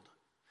world,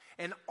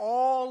 and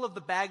all of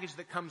the baggage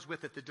that comes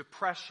with it, the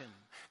depression,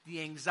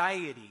 the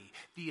anxiety,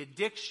 the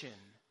addiction,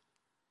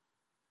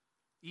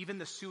 even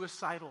the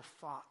suicidal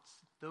thoughts,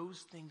 those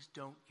things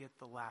don't get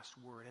the last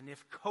word. And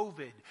if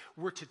COVID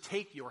were to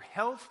take your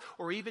health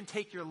or even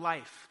take your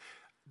life,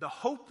 the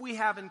hope we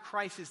have in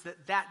Christ is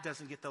that that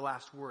doesn't get the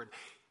last word.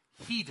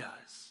 He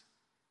does.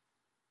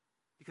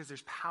 Because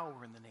there's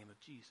power in the name of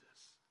Jesus.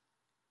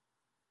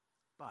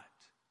 But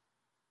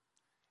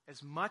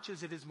as much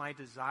as it is my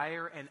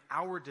desire and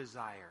our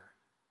desire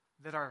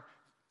that our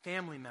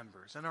family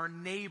members and our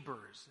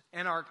neighbors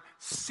and our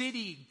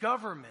city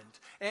government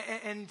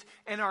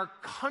and our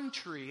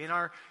country and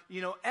our,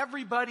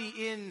 everybody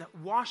in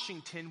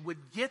Washington would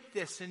get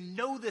this and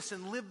know this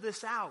and live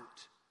this out.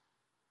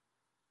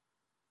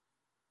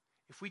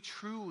 If we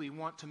truly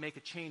want to make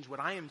a change,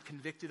 what I am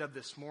convicted of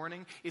this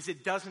morning is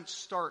it doesn't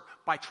start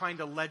by trying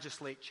to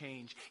legislate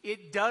change.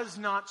 It does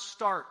not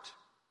start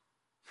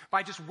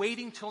by just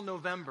waiting till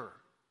November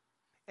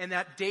and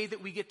that day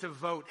that we get to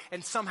vote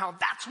and somehow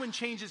that's when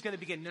change is going to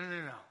begin.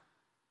 No.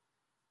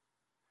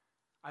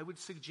 I would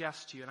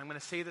suggest to you, and I'm going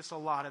to say this a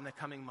lot in the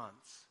coming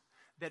months,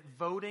 that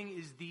voting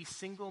is the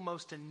single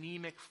most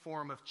anemic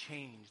form of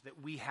change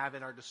that we have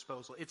at our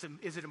disposal.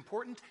 Is it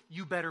important?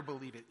 You better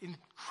believe it.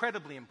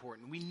 Incredibly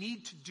important. We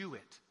need to do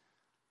it.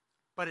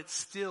 But it's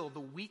still the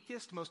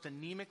weakest, most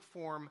anemic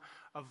form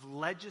of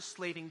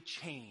legislating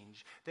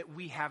change that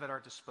we have at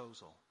our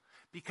disposal.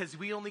 Because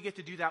we only get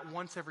to do that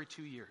once every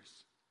 2 years.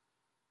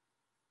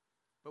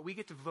 But we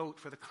get to vote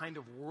for the kind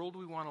of world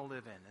we want to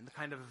live in and the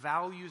kind of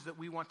values that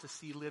we want to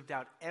see lived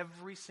out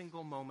every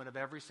single moment of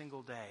every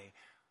single day.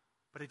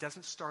 But it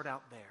doesn't start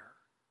out there.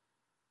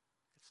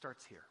 It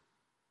starts here.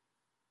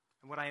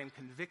 And what I am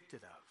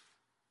convicted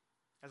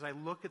of, as I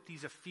look at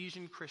these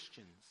Ephesian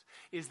Christians,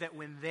 is that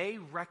when they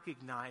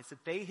recognized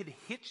that they had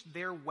hitched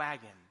their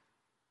wagon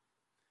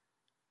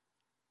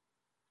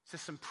to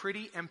some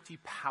pretty empty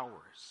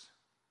powers,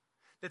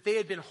 that they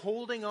had been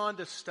holding on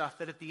to stuff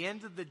that at the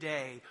end of the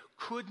day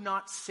could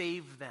not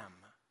save them,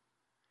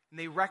 and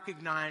they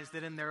recognized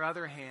that in their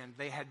other hand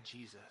they had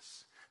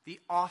Jesus, the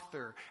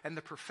author and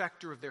the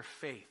perfecter of their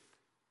faith.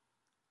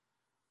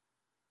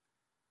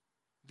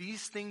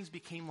 These things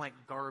became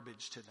like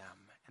garbage to them,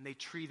 and they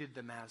treated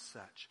them as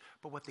such.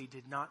 But what they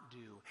did not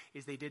do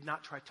is they did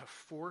not try to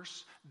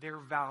force their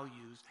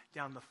values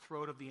down the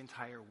throat of the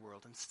entire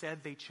world.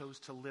 Instead, they chose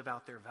to live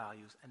out their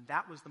values, and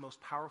that was the most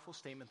powerful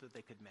statement that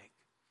they could make.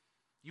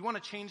 You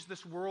want to change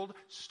this world?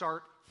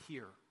 Start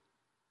here.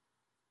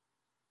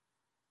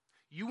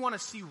 You want to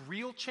see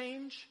real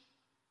change?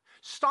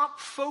 Stop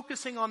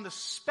focusing on the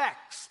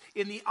specks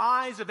in the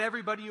eyes of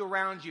everybody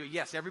around you.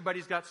 Yes,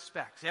 everybody's got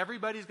specks.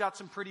 Everybody's got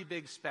some pretty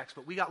big specks,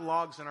 but we got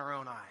logs in our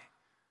own eye.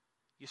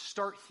 You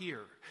start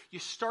here. You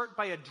start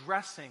by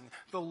addressing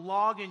the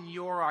log in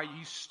your eye.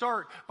 You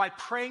start by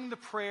praying the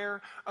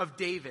prayer of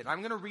David.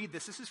 I'm going to read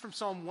this. This is from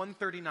Psalm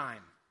 139.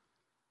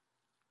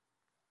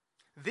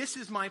 This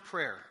is my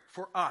prayer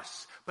for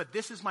us, but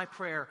this is my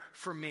prayer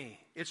for me.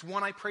 It's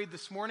one I prayed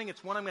this morning.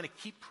 It's one I'm going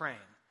to keep praying.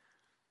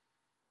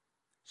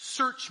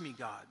 Search me,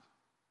 God,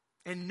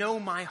 and know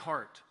my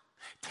heart.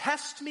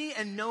 Test me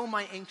and know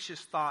my anxious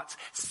thoughts.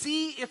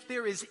 See if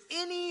there is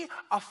any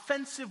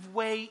offensive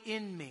way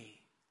in me.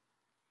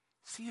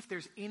 See if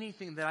there's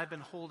anything that I've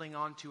been holding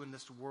on to in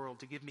this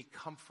world to give me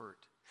comfort.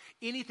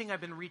 Anything I've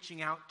been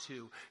reaching out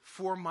to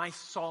for my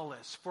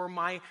solace, for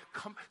my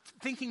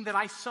thinking that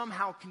I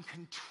somehow can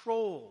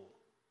control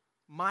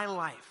my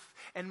life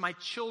and my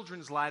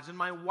children's lives and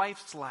my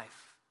wife's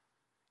life.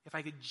 If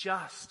I could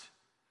just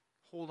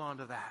hold on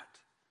to that.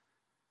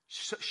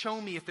 Show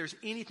me if there's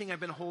anything I've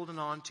been holding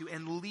on to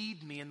and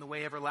lead me in the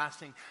way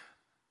everlasting.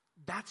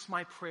 That's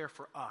my prayer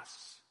for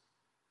us.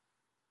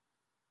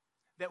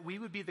 That we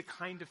would be the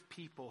kind of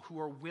people who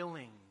are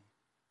willing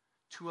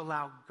to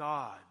allow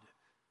God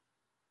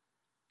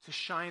to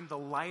shine the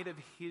light of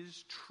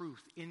His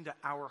truth into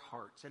our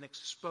hearts and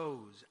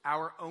expose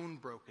our own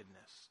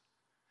brokenness.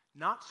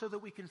 Not so that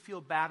we can feel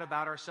bad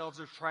about ourselves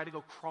or try to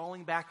go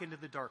crawling back into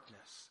the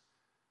darkness,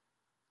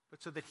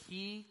 but so that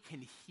He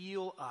can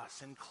heal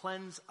us and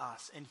cleanse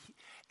us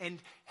and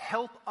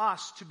help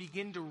us to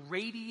begin to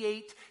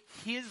radiate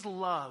His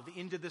love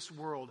into this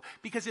world.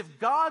 Because if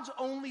God's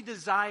only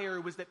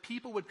desire was that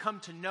people would come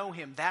to know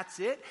Him, that's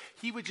it.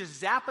 He would just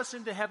zap us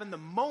into heaven the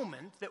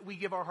moment that we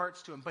give our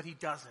hearts to Him, but He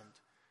doesn't.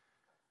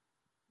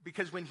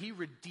 Because when He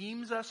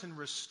redeems us and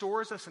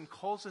restores us and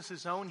calls us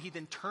His own, He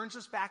then turns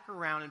us back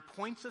around and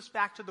points us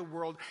back to the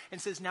world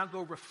and says, now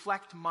go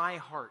reflect my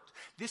heart.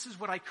 This is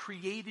what I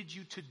created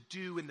you to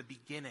do in the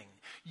beginning.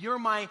 You're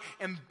my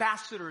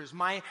ambassadors,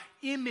 my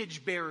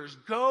image bearers.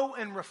 Go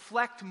and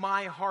reflect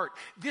my heart.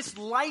 This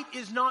light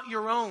is not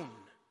your own.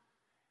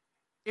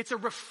 It's a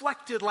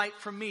reflected light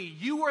from me.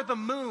 You are the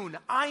moon.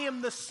 I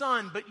am the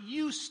sun. But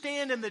you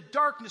stand in the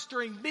darkness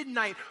during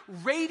midnight,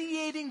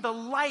 radiating the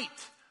light,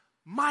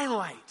 my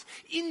light,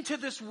 into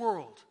this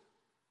world.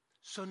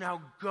 So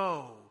now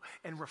go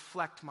and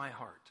reflect my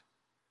heart.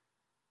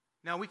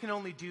 Now we can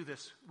only do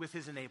this with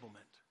His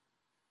enablement.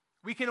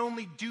 We can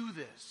only do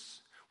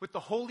this with the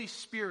Holy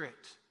Spirit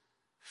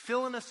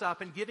filling us up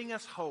and giving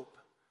us hope.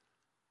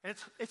 And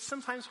it's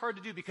sometimes hard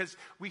to do because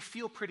we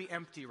feel pretty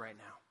empty right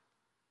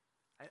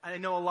now. I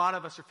know a lot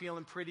of us are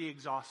feeling pretty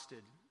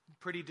exhausted,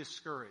 pretty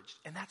discouraged,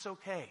 and that's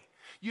okay.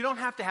 You don't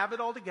have to have it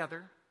all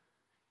together.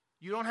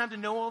 You don't have to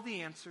know all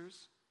the answers.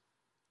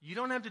 You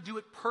don't have to do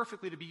it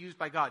perfectly to be used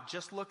by God.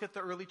 Just look at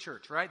the early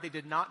church, right? They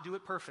did not do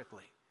it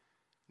perfectly.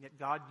 Yet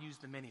God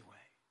used them anyway.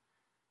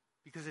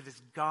 Because it is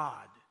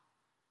God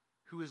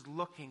who is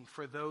looking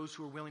for those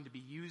who are willing to be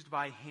used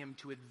by Him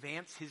to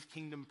advance His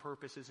kingdom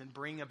purposes and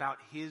bring about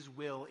His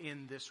will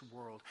in this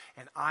world.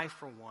 And I,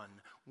 for one,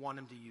 want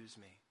Him to use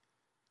me.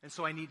 And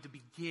so I need to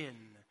begin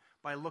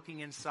by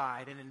looking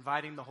inside and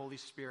inviting the Holy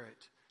Spirit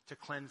to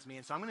cleanse me.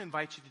 And so I'm going to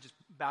invite you to just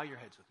bow your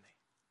heads with me.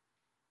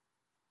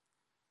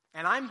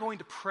 And I'm going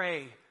to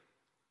pray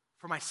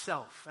for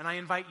myself, and I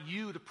invite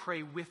you to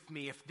pray with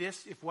me.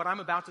 If what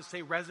I'm about to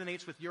say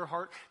resonates with your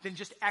heart, then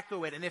just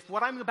echo it. And if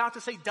what I'm about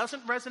to say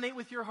doesn't resonate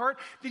with your heart,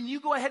 then you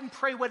go ahead and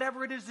pray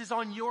whatever it is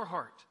on your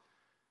heart.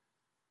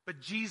 But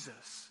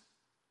Jesus,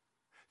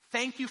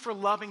 thank you for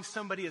loving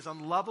somebody as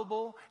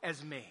unlovable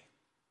as me.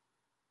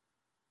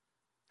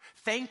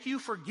 Thank you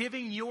for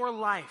giving your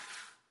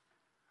life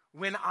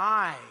when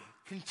I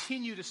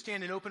continue to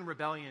stand in open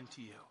rebellion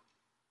to you.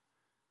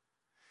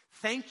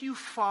 Thank you,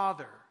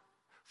 Father,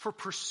 for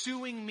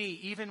pursuing me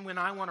even when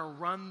I want to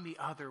run the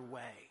other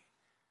way.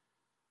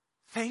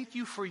 Thank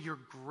you for your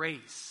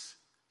grace,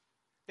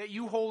 that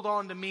you hold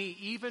on to me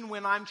even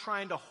when I'm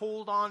trying to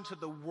hold on to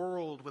the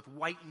world with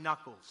white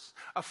knuckles,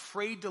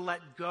 afraid to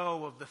let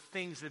go of the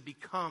things that have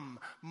become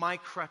my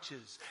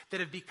crutches, that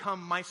have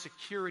become my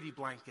security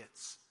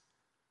blankets.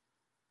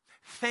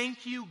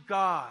 Thank you,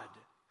 God,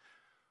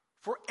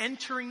 for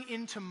entering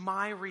into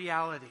my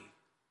reality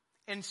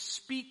and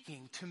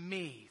speaking to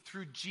me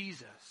through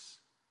Jesus,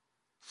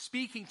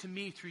 speaking to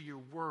me through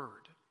your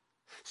word,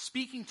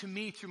 speaking to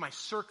me through my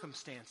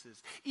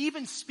circumstances,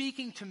 even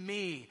speaking to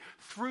me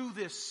through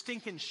this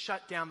stinking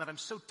shutdown that I'm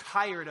so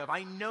tired of.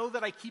 I know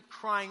that I keep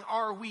crying,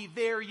 are we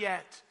there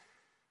yet?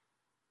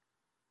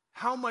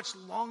 How much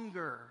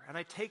longer? And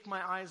I take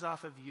my eyes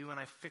off of you and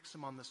I fix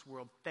them on this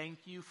world. Thank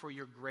you for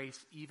your grace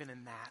even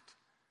in that.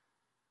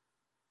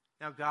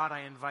 Now, God,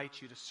 I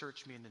invite you to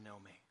search me and to know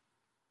me.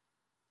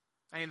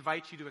 I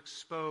invite you to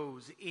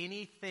expose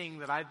anything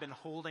that I've been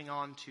holding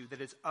on to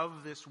that is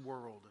of this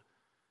world,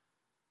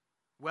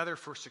 whether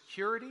for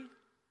security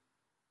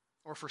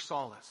or for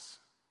solace.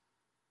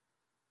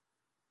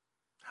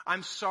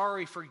 I'm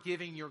sorry for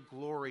giving your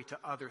glory to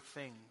other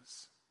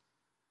things.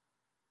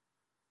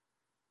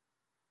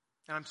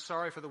 And I'm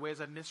sorry for the ways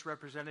I've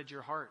misrepresented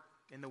your heart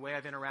in the way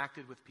I've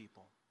interacted with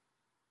people.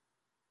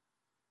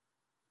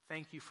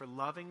 Thank you for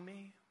loving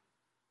me.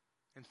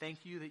 And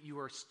thank you that you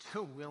are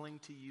still willing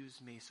to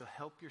use me. So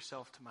help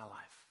yourself to my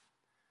life.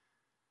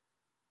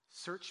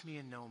 Search me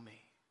and know me.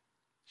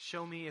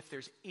 Show me if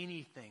there's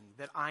anything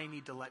that I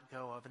need to let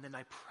go of. And then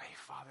I pray,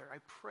 Father, I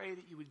pray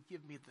that you would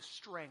give me the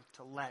strength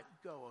to let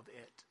go of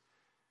it.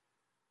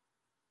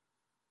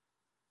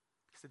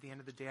 Because at the end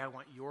of the day, I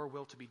want your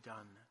will to be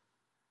done.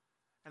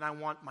 And I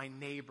want my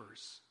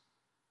neighbors,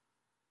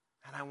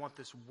 and I want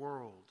this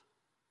world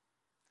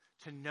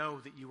to know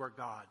that you are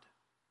God,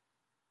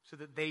 so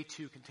that they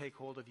too can take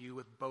hold of you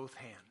with both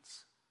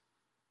hands.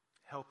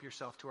 Help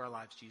yourself to our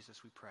lives,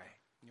 Jesus, we pray.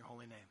 In your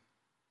holy name,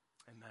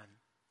 amen.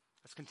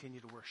 Let's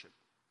continue to worship.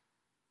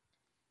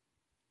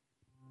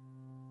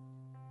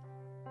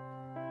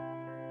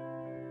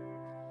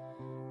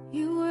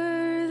 You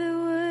were the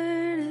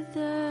Word at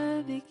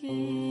the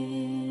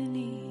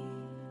beginning,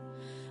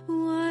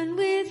 one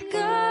with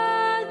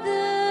God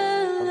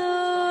the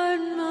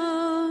Lord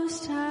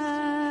Most High.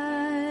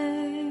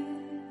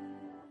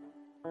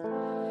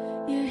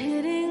 Your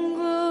hidden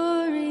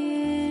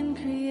glory in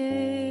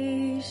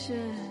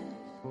creation,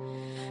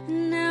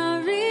 now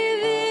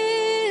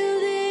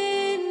revealed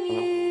in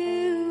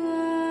you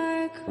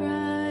are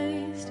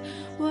Christ.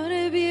 What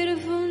a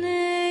beautiful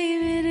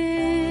name it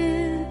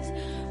is.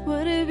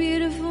 What a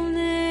beautiful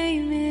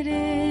name it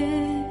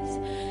is.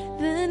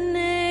 The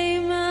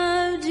name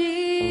of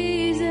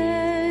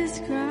Jesus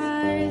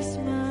Christ,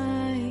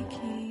 my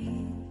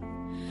King.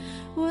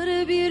 What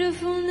a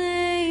beautiful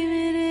name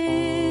it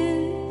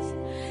is.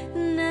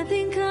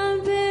 Nothing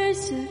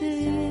compares to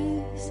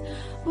this.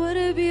 What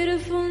a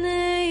beautiful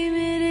name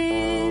it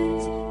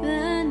is.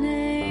 The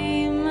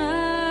name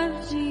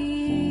of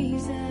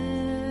Jesus.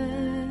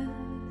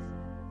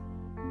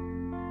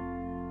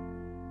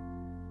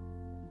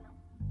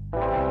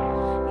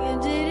 You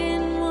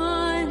didn't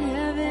want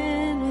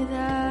heaven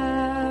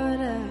without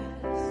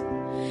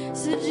us.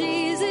 So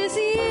Jesus,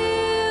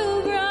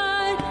 you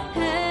brought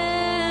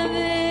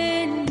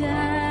heaven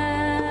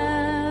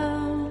down.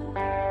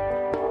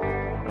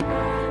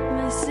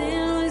 My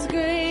sin was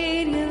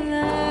great, your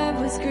love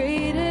was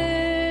greater.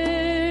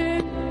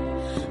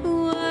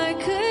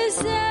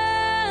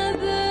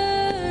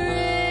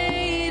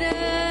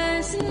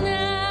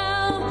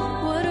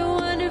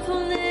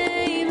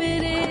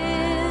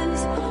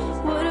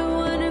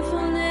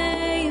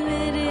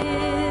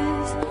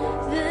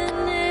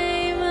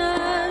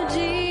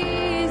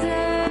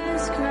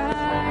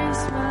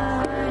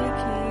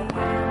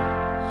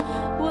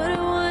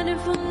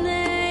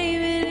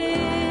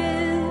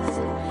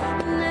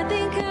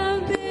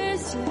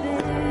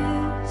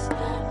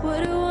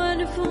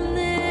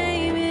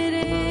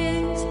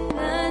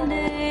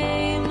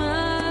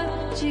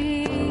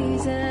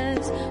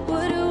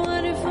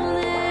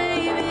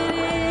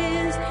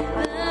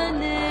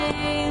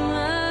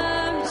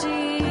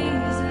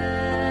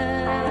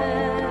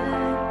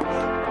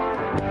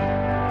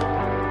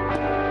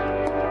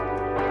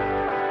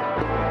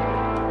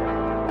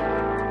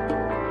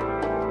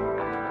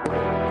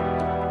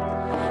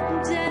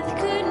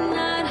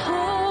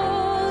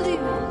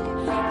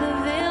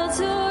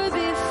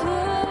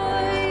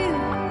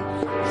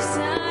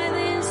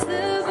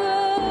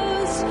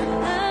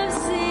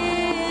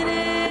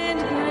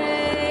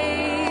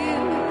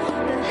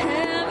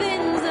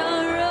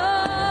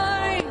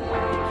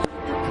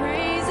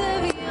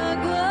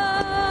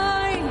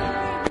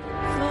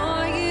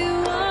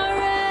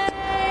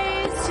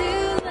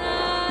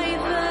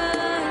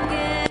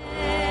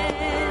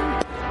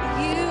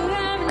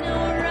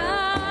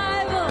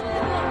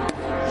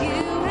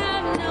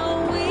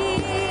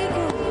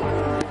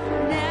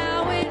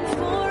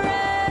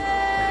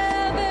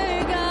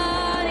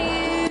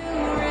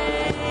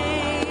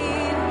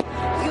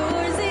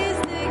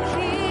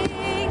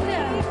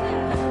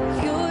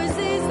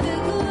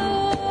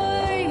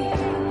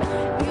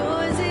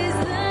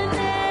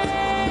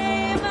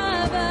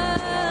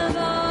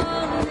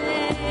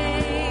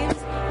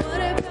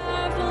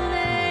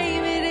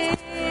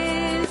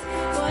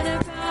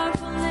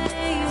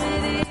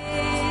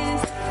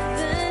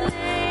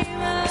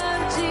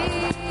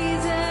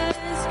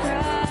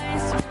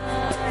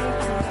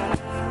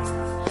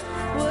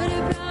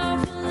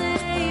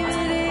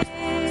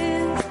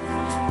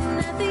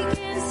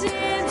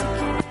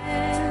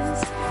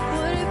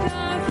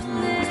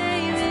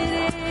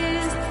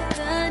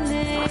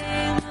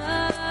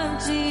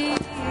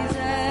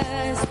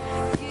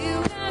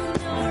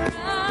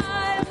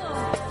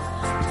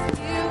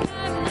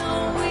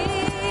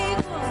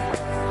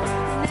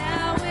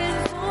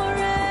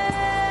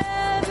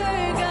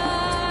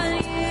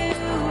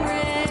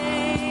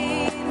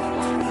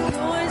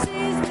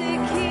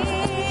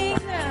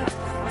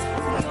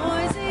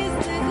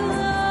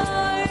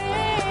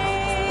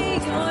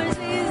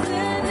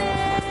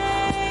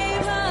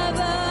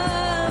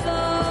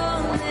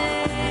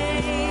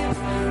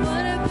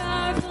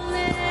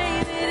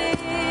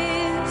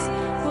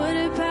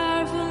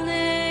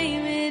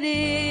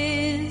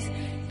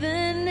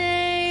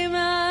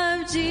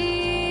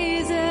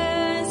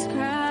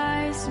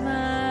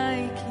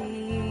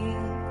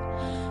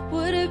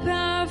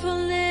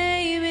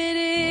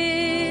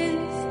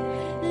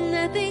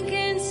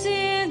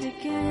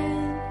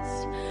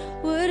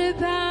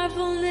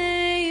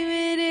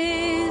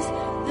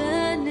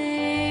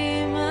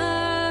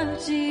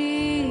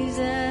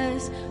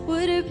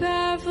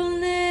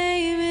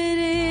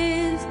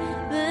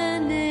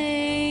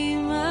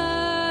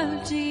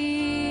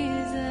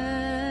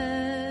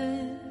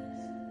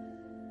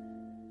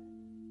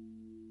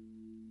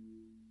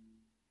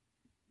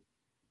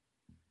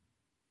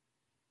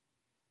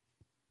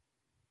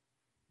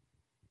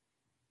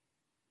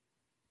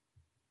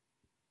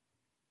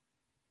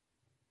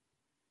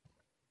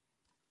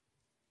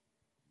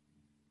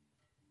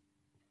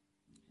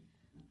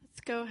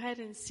 go ahead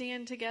and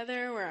stand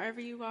together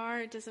wherever you are.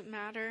 It doesn't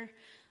matter.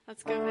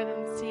 Let's go ahead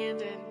and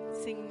stand and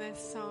sing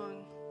this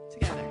song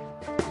together.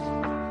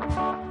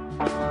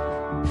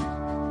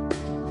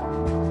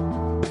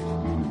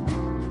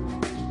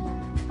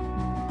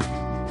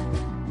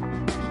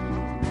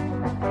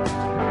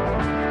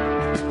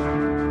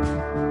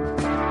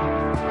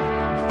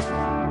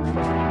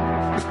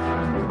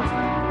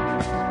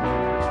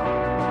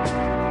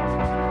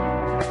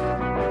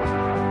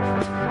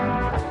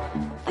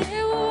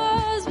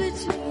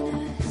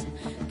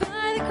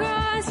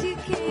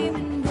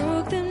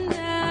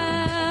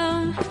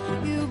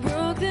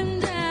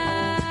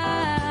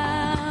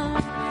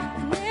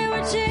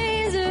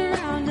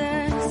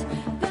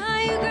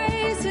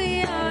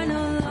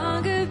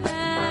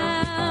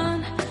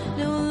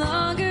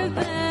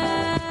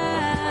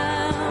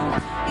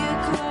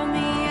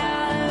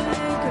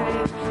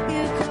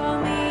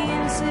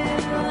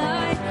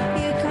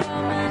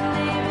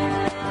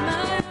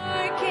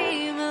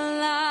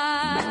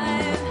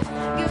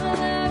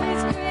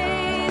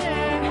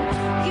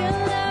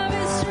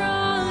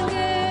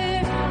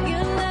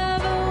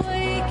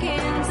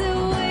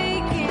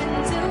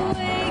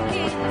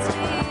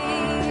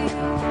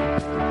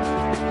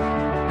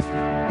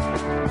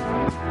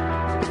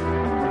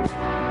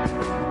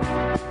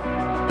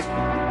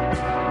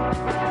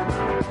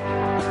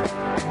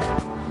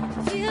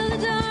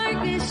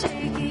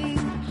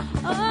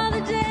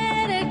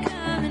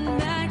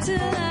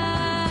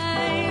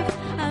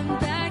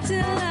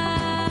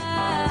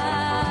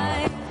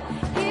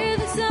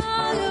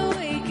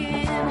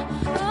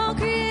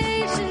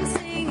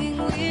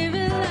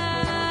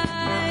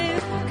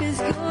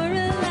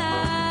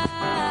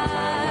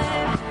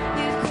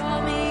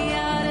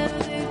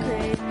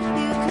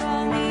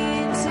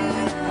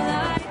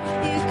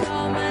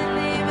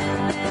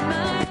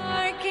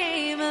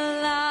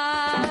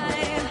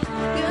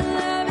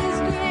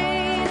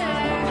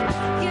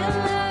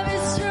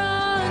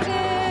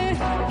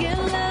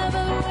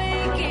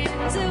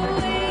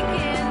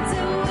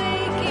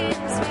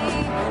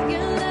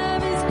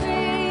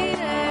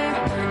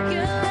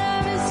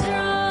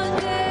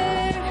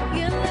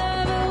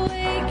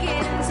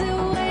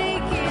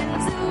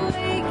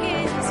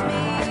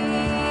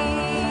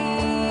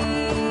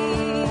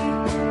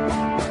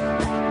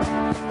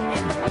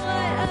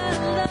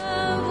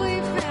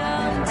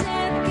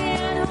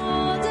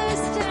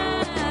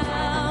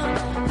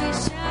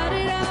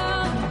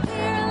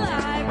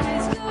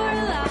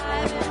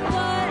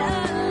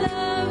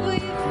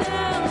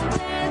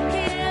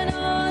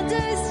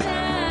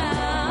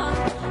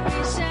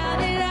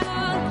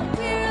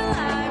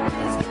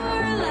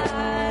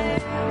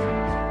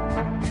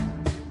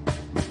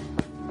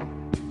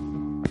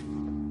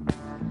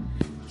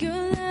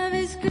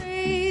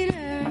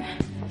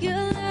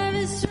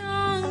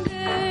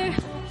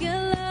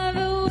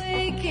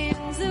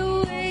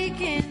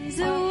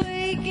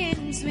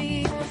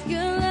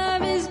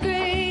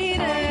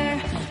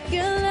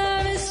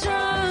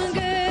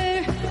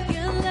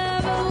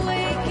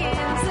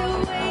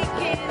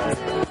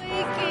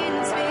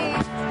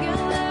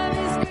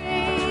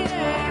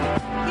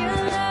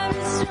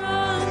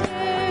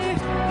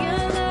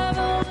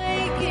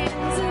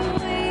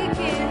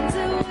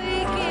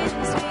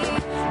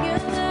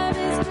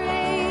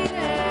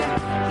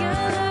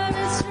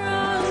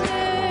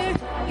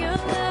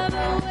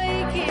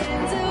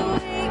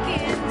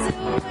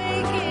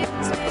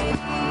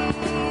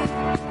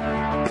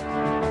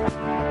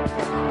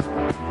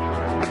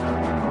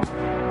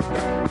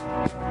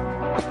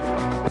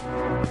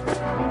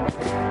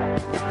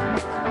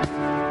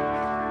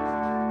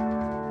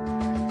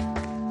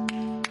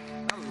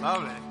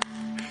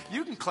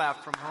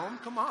 Clap from home.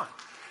 Come on.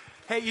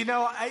 Hey, you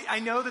know, I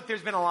know that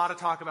there's been a lot of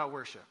talk about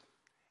worship.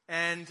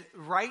 And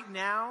right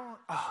now,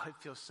 it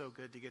feels so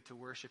good to get to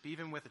worship,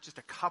 even with just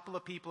a couple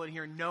of people in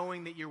here,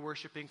 knowing that you're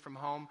worshiping from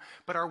home.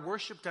 But our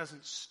worship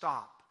doesn't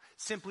stop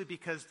simply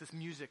because this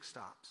music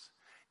stops.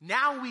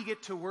 Now we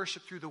get to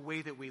worship through the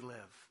way that we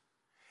live.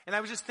 And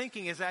I was just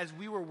thinking as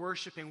we were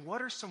worshiping,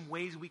 what are some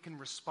ways we can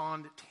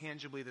respond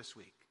tangibly this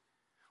week?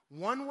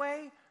 One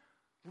way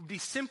would be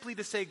simply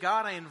to say,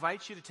 God, I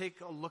invite you to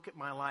take a look at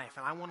my life,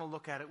 and I want to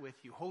look at it with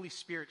you. Holy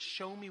Spirit,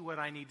 show me what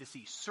I need to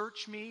see.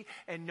 Search me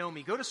and know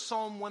me. Go to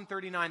Psalm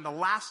 139. The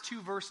last two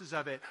verses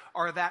of it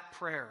are that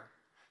prayer.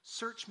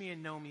 Search me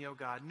and know me, O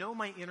God. Know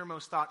my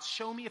innermost thoughts.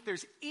 Show me if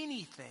there's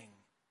anything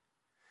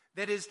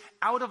that is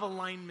out of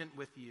alignment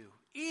with you.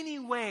 Any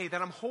way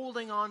that I'm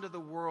holding on to the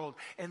world,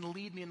 and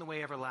lead me in the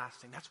way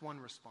everlasting. That's one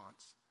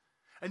response.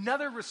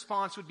 Another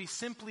response would be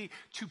simply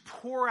to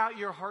pour out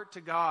your heart to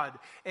God.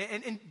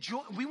 And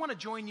we want to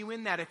join you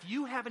in that. If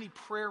you have any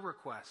prayer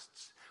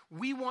requests,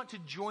 we want to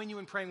join you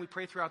in praying. We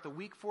pray throughout the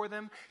week for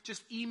them.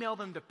 Just email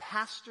them to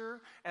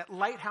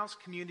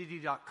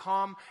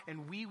pastor@lighthousecommunity.com,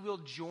 and we will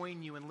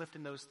join you in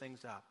lifting those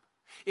things up.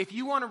 If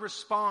you want to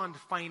respond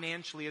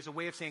financially as a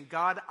way of saying,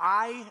 God,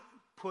 I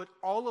put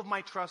all of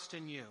my trust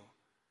in you,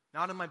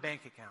 not in my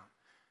bank account.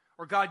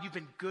 Or God, you've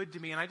been good to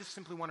me, and I just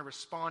simply want to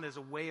respond as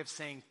a way of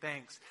saying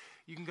thanks.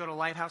 You can go to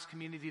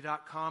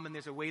lighthousecommunity.com, and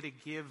there's a way to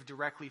give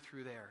directly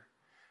through there.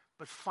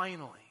 But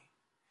finally,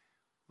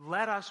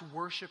 let us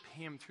worship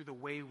him through the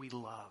way we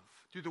love,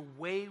 through the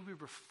way we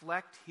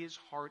reflect his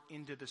heart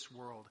into this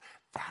world.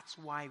 That's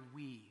why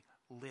we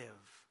live.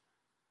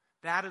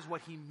 That is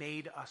what he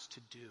made us to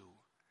do.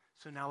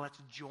 So now let's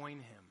join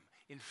him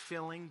in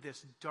filling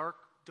this dark,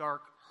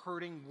 dark,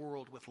 hurting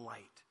world with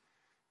light.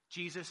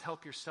 Jesus,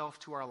 help yourself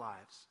to our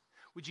lives.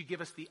 Would you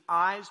give us the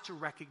eyes to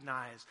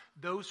recognize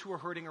those who are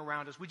hurting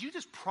around us? Would you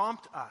just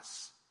prompt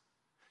us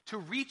to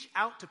reach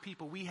out to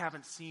people we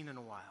haven't seen in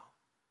a while?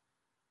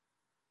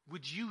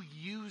 Would you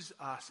use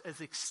us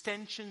as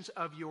extensions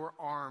of your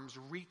arms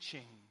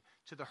reaching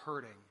to the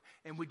hurting?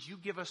 And would you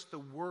give us the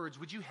words?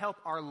 Would you help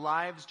our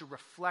lives to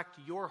reflect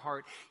your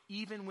heart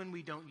even when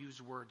we don't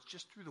use words,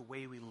 just through the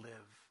way we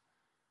live?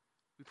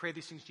 We pray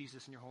these things,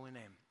 Jesus, in your holy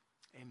name.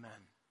 Amen.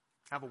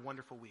 Have a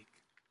wonderful week.